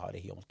ستر الله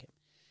عليه يوم القيامة.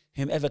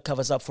 Whomever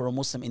covers up for a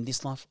Muslim in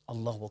this life,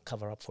 Allah will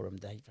cover up for him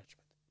day of judgment.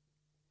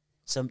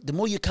 So the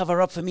more you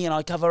cover up for me and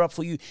I cover up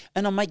for you,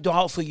 and I make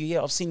dua for you.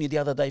 Yeah, I've seen you the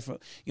other day,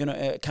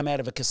 come out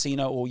of a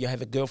casino or you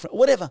have a girlfriend,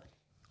 whatever.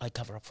 I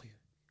cover up for you.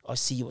 I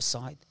see you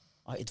aside.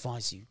 I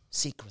advise you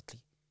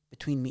secretly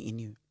between me and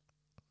you.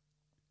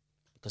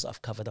 Because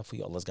I've covered up for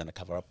you, Allah's going to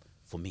cover up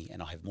for me,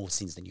 and I have more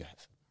sins than you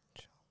have.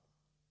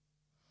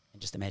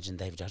 And just imagine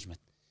day of judgment.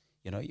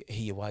 Here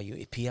you are, you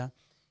appear,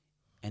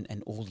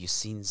 and all your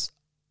sins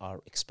are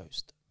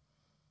exposed.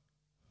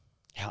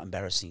 How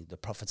embarrassing. The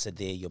prophets are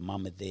there, your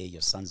mum are there,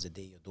 your sons are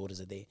there, your daughters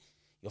are there,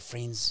 your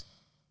friends.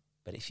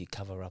 But if you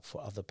cover up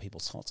for other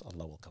people's faults,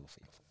 Allah will cover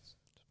for your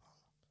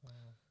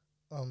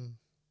faults.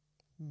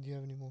 Do you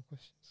have any more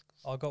questions?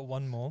 I got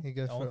one more. You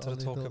go I for wanted it.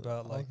 to talk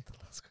about like.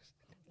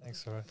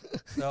 Thanks, Sarah.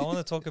 So I want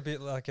to talk a bit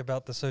like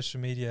about the social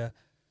media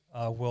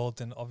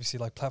world, and obviously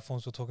like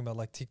platforms we're talking about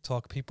like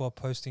TikTok. People are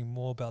posting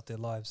more about their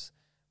lives,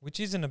 which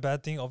isn't a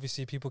bad thing.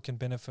 Obviously, people can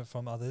benefit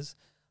from others,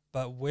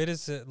 but where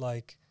does it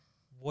like?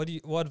 What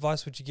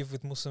advice would you give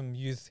with Muslim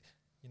youth,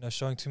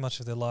 showing too much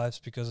of their lives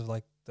because of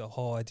like the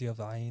whole idea of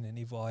the ayn and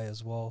evil eye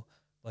as well,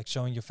 like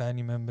showing your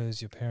family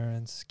members, your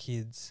parents,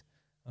 kids,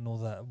 and all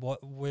that.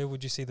 Where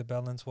would you see the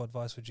balance? What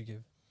advice would you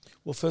give?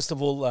 Well, first of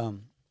all,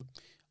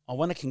 I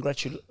want to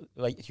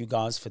congratulate you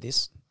guys for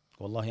this.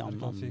 Wallahi, I'm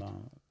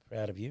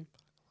proud of you.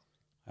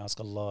 I ask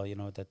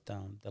Allah, that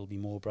there'll be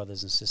more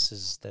brothers and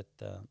sisters that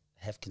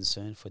have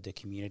concern for the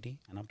community,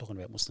 and I'm talking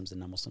about Muslims and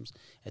non-Muslims.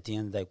 At the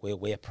end of the day,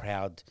 we're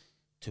proud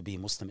to be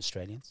Muslim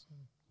Australians.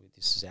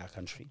 This is our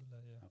country.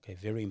 Okay,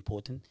 very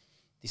important.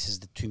 This is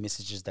the two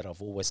messages that I've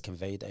always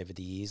conveyed over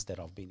the years that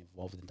I've been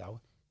involved in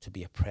dawah, to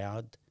be a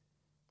proud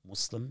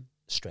Muslim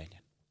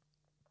Australian.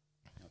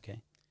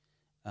 Okay,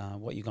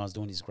 what you guys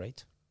doing is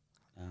great.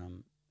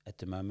 At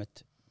the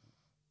moment,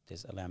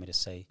 allow me to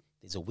say,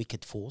 there's a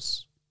wicked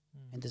force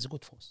and there's a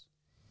good force.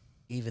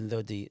 Even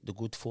though the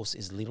good force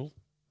is little,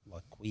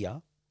 like we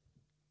are,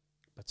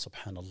 but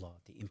subhanallah,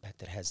 the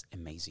impact it has,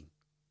 amazing.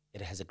 It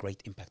has a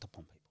great impact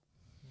upon people.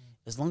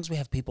 As long as we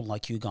have people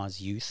like you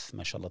guys, youth,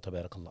 mashallah,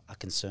 tabarakallah, are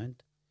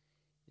concerned,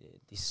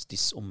 this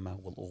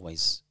ummah will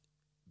always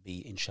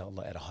be,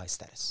 inshallah, at a high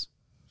status.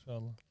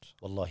 Inshallah.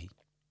 Wallahi.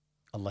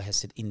 Allah has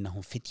said,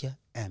 إِنَّهُمْ فِتْيَةٌ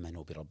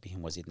آمَنُوا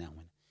بِرَبِّهِمْ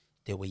وَزِدْنَاهُمْ.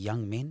 There were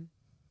young men,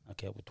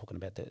 okay, we're talking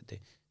about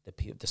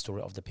the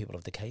story of the people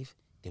of the cave.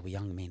 There were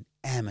young men,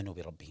 آمَنُوا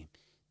بِرَبِّهِمْ.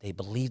 They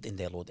believed in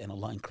their Lord, and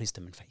Allah increased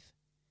them in faith.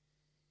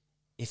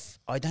 If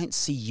I don't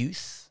see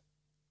youth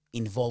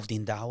involved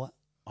in da'wah,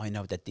 I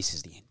know that this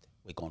is the end.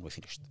 We're gone, we're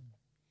finished.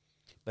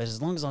 But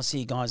as long as I see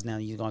you guys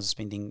are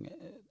spending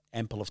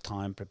ample of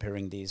time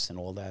preparing this and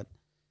all that,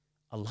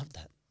 I love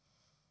that.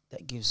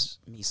 That gives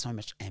me so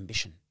much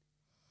ambition,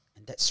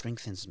 and that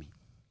strengthens me.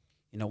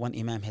 One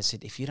Imam has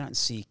said, if you don't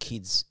see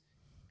kids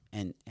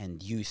and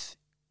youth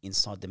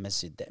inside the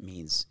masjid, that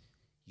means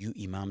you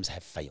Imams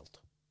have failed.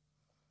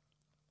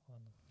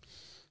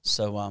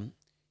 So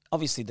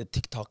obviously the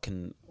TikTok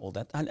and all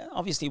that, and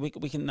obviously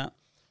we can,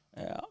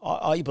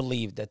 I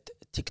believe that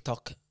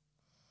TikTok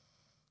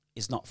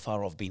is not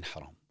far off being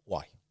haram.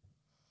 Why?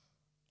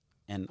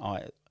 And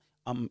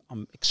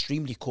I'm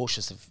extremely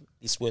cautious of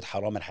this word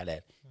haram and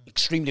halal.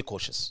 Extremely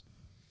cautious.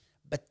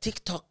 But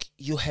TikTok,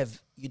 you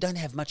don't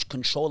have much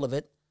control of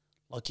it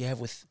like you have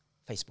with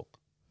Facebook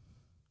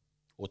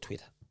or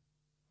Twitter.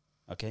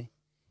 Okay?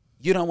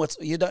 You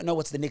don't know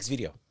what's the next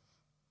video.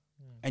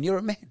 And you're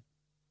a man.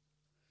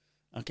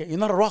 Okay? You're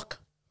not a rock.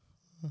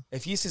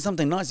 If you see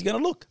something nice, you're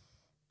going to look.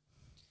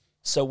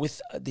 So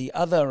with the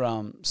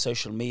other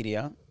social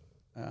media,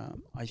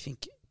 I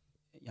think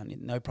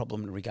no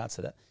problem in regards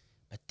to that.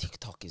 But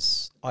TikTok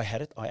I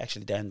had it. I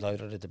actually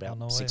downloaded it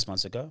about 6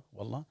 months ago.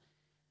 Wallah.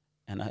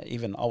 And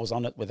I was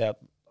on it without,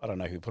 I don't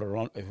know who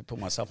put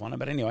myself on it.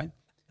 But anyway,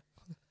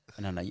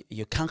 no,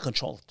 you can't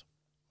control it.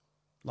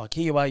 Like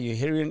here you are, you're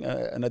hearing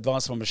an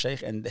advice from a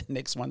sheikh, and the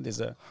next one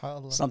there's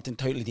something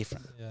totally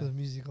different. Yeah. There's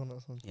music on it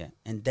or something. Yeah,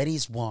 and that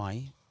is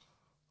why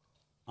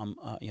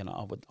I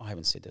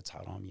haven't said it's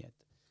haram yet.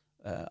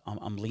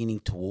 I'm leaning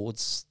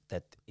towards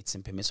that it's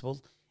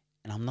impermissible,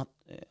 and I'm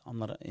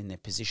not in a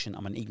position.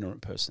 I'm an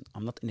ignorant person.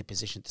 I'm not in a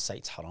position to say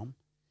it's haram.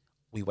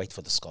 We wait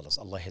for the scholars.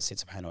 Allah has said,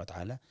 subhanahu wa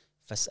ta'ala,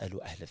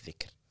 فَاسْأَلُوا أَهْلَ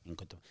الذِّكْرِ إِن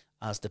كُنتُمْ.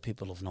 Ask the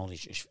people of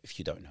knowledge if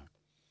you don't know.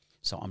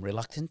 So I'm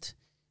reluctant,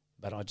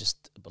 but I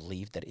just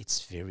believe that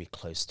it's very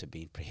close to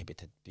being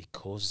prohibited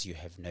because you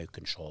have no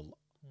control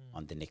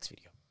on the next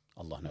video.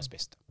 Allah knows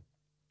best.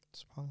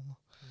 SubhanAllah.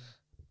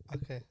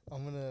 Okay,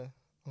 I'm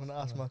gonna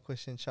ask my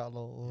question,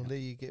 inshallah. We'll let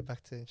you get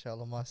back to,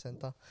 inshallah, my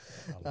center.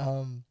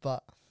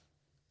 But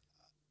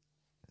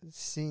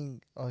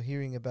seeing or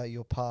hearing about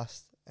your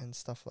past and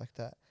stuff like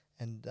that,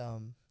 and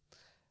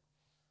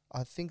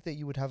I think that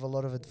you would have a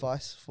lot of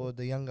advice for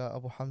the younger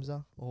Abu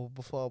Hamza, or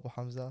before Abu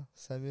Hamza,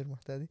 Samir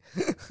Muhtadi.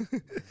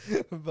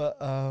 But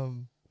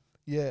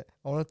I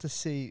wanted to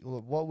see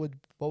what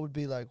would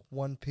be like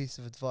one piece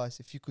of advice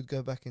if you could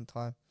go back in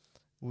time,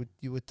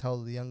 you would tell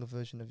the younger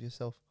version of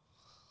yourself.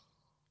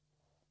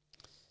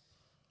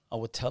 I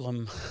would tell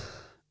him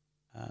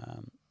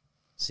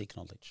Seek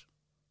knowledge.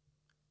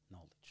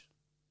 Knowledge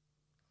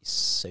is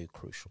so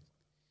crucial.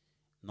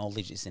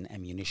 Knowledge is an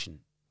ammunition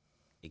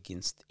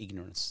against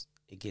ignorance,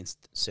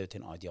 against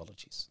certain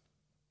ideologies.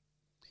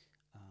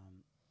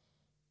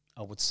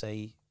 I would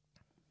say,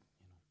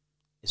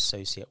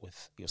 associate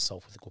with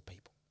yourself with good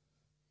people.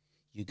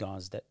 You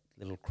guys, that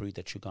little crew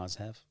that you guys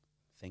have,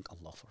 thank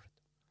Allah for it.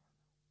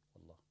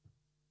 Allah.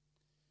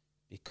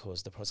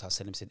 Because the Prophet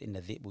ﷺ said,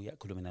 "Inna dhi'bu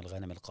ya'kulu min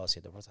al-ghanam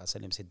al-qasiyah." The Prophet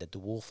ﷺ said that the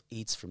wolf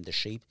eats from the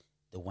sheep,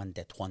 the one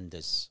that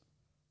wanders.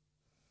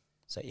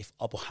 So if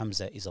Abu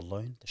Hamza is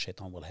alone, the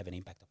shaitan will have an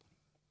impact upon him.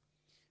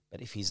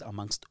 But if he's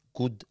amongst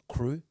good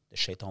crew, the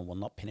shaitan will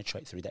not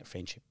penetrate through that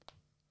friendship.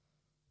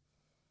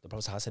 The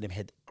Prophet ﷺ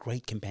had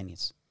great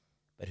companions,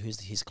 but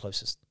who's his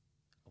closest?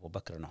 Abu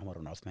Bakr and Umar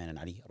and Uthman and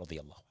Ali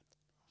radiyallahu.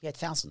 He had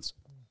thousands,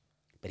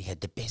 but he had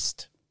the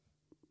best.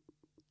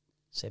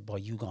 Said, by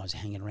you guys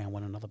hanging around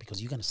one another, because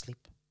you're going to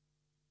sleep,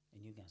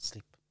 and you're going to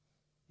sleep,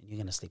 and you're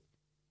going to sleep.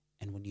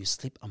 And when you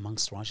sleep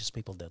amongst righteous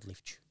people, they'll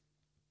lift you.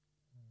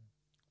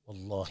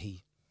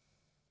 Wallahi,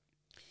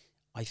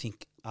 I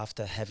think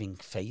after having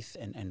faith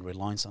and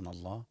reliance on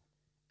Allah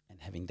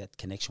and having that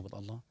connection with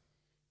Allah,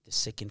 the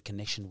second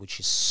connection, which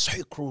is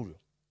so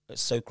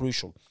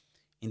crucial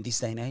in this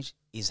day and age,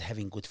 is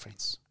having good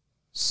friends.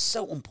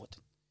 So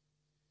important.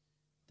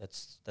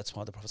 That's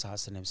why the Prophet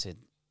ﷺ said,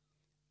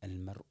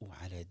 "Al-mar'u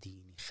ala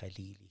dini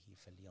khalilihi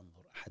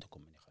falyanzur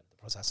ahadukum man yakhalil." The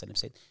Prophet ﷺ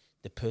said,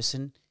 the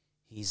person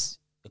is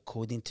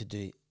according to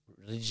the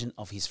religion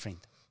of his friend.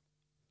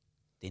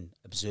 Then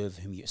observe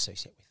whom you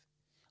associate with.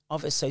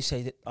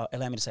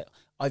 Allow me to say,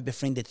 I've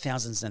befriended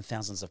thousands and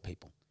thousands of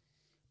people.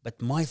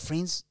 But my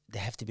friends, they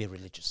have to be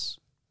religious.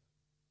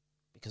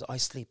 Because I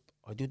sleep,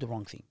 I do the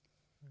wrong thing.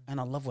 And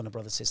I love when a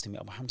brother says to me,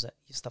 "Abu Hamza,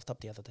 you stuffed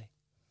up the other day.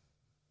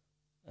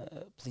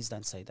 Please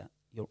don't say that."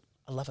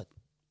 I love it.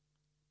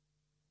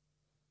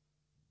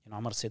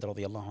 Umar said,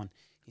 radiyallahu anh,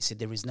 he said,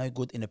 there is no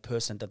good in a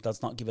person that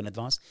does not give an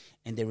advice,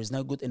 and there is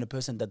no good in a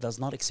person that does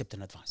not accept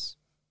an advice.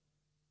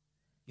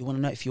 You want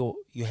to know if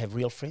you have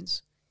real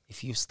friends?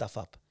 If you stuff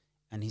up,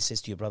 and he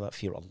says to your brother,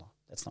 "Fear Allah,"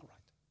 that's not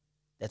right.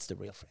 That's the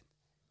real friend.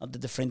 Not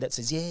the friend that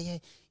says, yeah,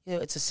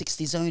 it's a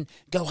 60 zone,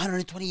 go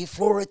 120, you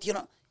floor it,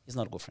 He's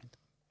not a good friend.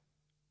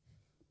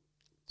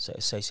 So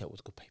associate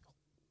with good people,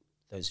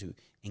 those who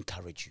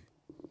encourage you.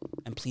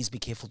 And please be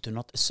careful to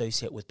not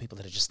associate with people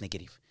that are just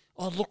negative.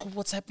 Oh, look at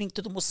what's happening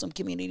to the Muslim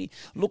community.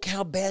 Look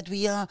how bad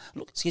we are.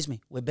 Look, excuse me,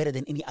 we're better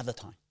than any other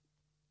time.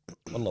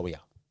 Wallah, we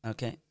are.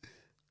 Okay?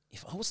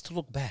 If I was to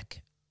look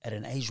back at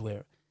an age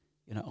where,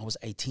 I was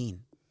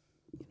 18,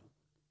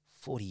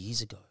 40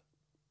 years ago,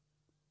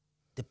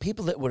 the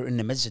people that were in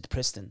the Masjid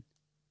Preston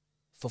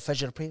for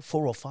Fajr prayer,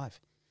 4 or 5.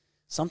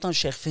 Sometimes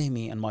Sheikh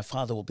Fahmi and my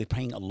father will be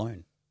praying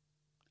alone.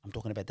 I'm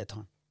talking about that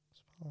time.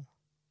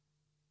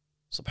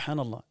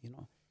 Subhanallah,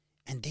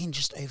 And then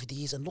just over the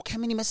years, and look how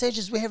many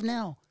messages we have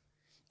now.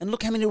 And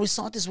look how many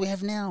reciters we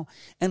have now.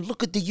 And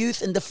look at the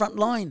youth in the front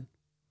line.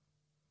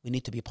 We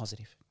need to be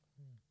positive.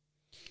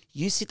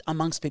 You sit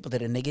amongst people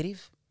that are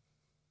negative,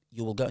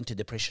 you will go into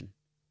depression.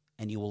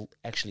 And you will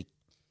actually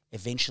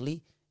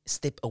eventually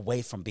step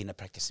away from being a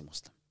practicing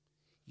Muslim.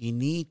 You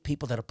need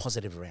people that are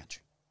positive around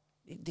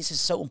you. This is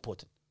so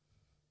important.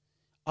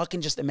 I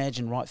can just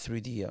imagine right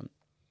through the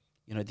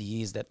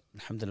years that,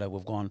 alhamdulillah,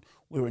 we've gone.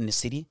 We were in the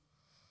city.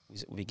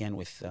 We began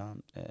with,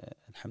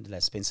 alhamdulillah,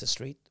 Spencer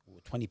Street. We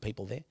were 20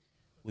 people there.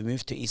 We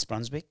moved to East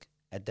Brunswick.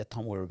 At that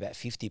time, we were about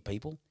 50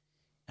 people.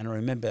 And I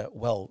remember,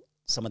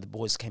 some of the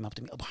boys came up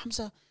to me, "Abu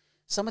Hamza,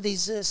 some of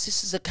these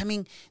sisters are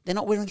coming. They're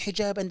not wearing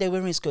hijab and they're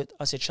wearing skirt."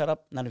 I said, "Shut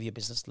up. None of your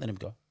business. Let them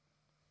go.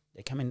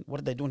 They come in. What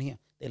are they doing here?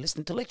 They're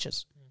listening to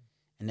lectures."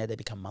 And now they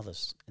become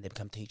mothers and they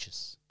become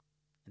teachers.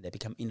 And they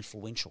become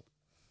influential.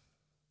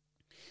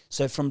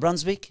 So from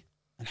Brunswick,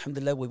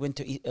 alhamdulillah, we went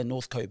to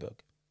North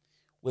Coburg,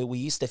 where we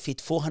used to fit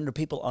 400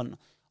 people on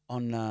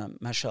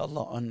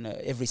mashallah, on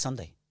every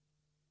Sunday.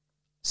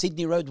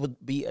 Sydney Road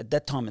would be at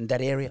that time in that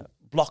area,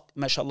 block,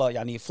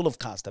 mashallah, full of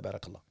cars,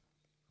 tabarakallah.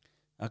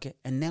 Okay,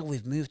 and now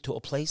we've moved to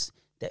a place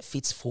that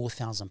fits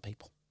 4,000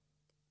 people.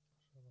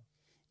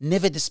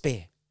 Never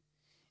despair.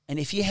 And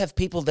if you have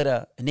people that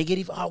are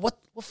negative, what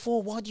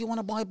for? Why do you want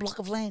to buy a block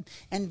of land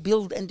and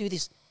build and do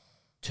this?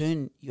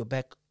 Turn your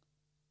back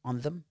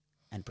on them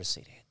and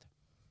proceed ahead.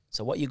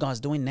 So what you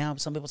guys doing now,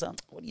 some people say,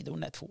 "What are you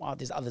doing that for?"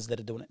 There's others that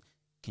are doing it.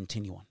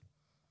 Continue on.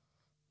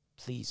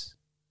 Please.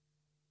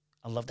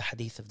 I love the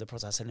hadith of the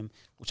Prophet ﷺ,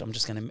 which I'm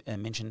just going to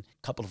mention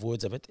a couple of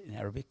words of it in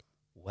Arabic.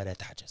 وَلَا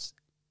تَعْجَزْ.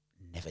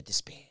 Never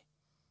despair.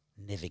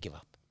 Never give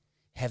up.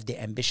 Have the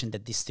ambition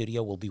that this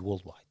studio will be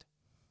worldwide.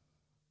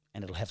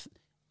 And it'll have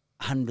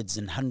hundreds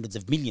and hundreds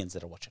of millions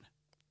that are watching it.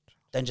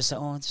 Don't just say,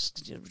 it's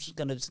just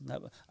going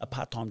to a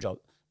part-time job.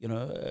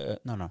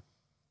 No.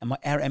 And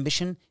our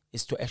ambition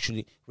is to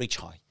actually reach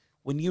high.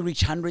 When you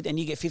reach 100 and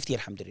you get 50,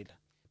 alhamdulillah.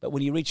 But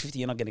when you reach 50,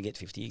 you're not going to get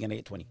 50. You're going to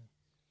get 20.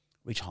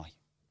 Reach high.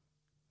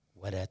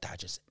 وَلَا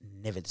تَعْجَزْ.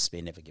 Never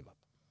despair, never give up.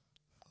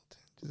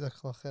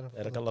 Jazakallah khairan.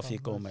 Barakallah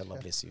feekum. May Allah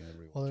bless you,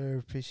 everyone. Well, I really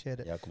appreciate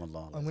it. Yakum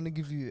Allah. I'm going to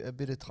give you a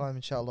bit of time,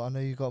 inshallah. I know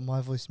you got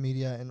My Voice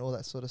Media and all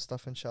that sort of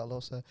stuff,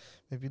 inshallah. So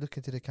maybe look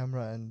into the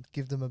camera and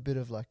give them a bit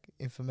of like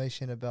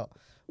information about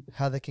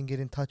how they can get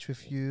in touch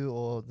with you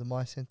or the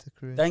My Center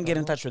crew. Don't get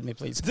in inshallah. touch with me,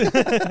 please.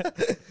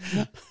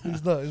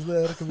 He's not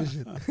out of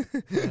commission.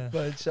 Yeah.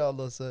 But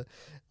inshallah, so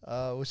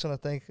we just want to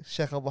thank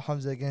Sheikh Abu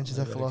Hamza again,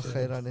 Jazakallah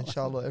khairan.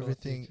 Inshallah,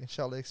 everything,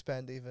 inshallah,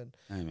 expand even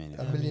Amen.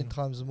 a million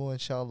times more,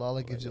 inshallah.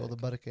 Allah gives you all the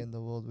barakah in the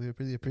world. We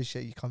really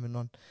appreciate you coming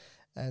on.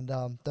 And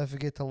don't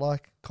forget to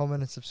like,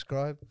 comment, and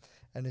subscribe.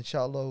 And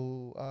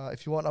inshallah,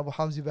 if you want Abu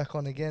Hamza back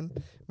on again,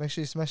 make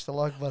sure you smash the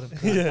like button.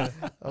 Yeah.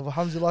 Abu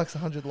Hamza likes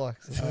 100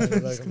 likes. That's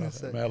what I was gonna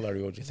say. May Allah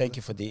reward you. Thank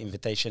you for the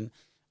invitation.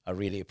 I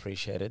really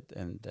appreciate it.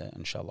 And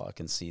inshallah, I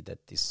can see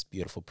that this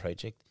beautiful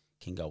project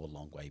can go a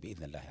long way.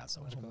 Bi-idhnillah azza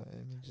wa jalla.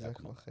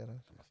 Jazakallah khairan.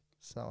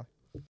 Assalamu alaikum.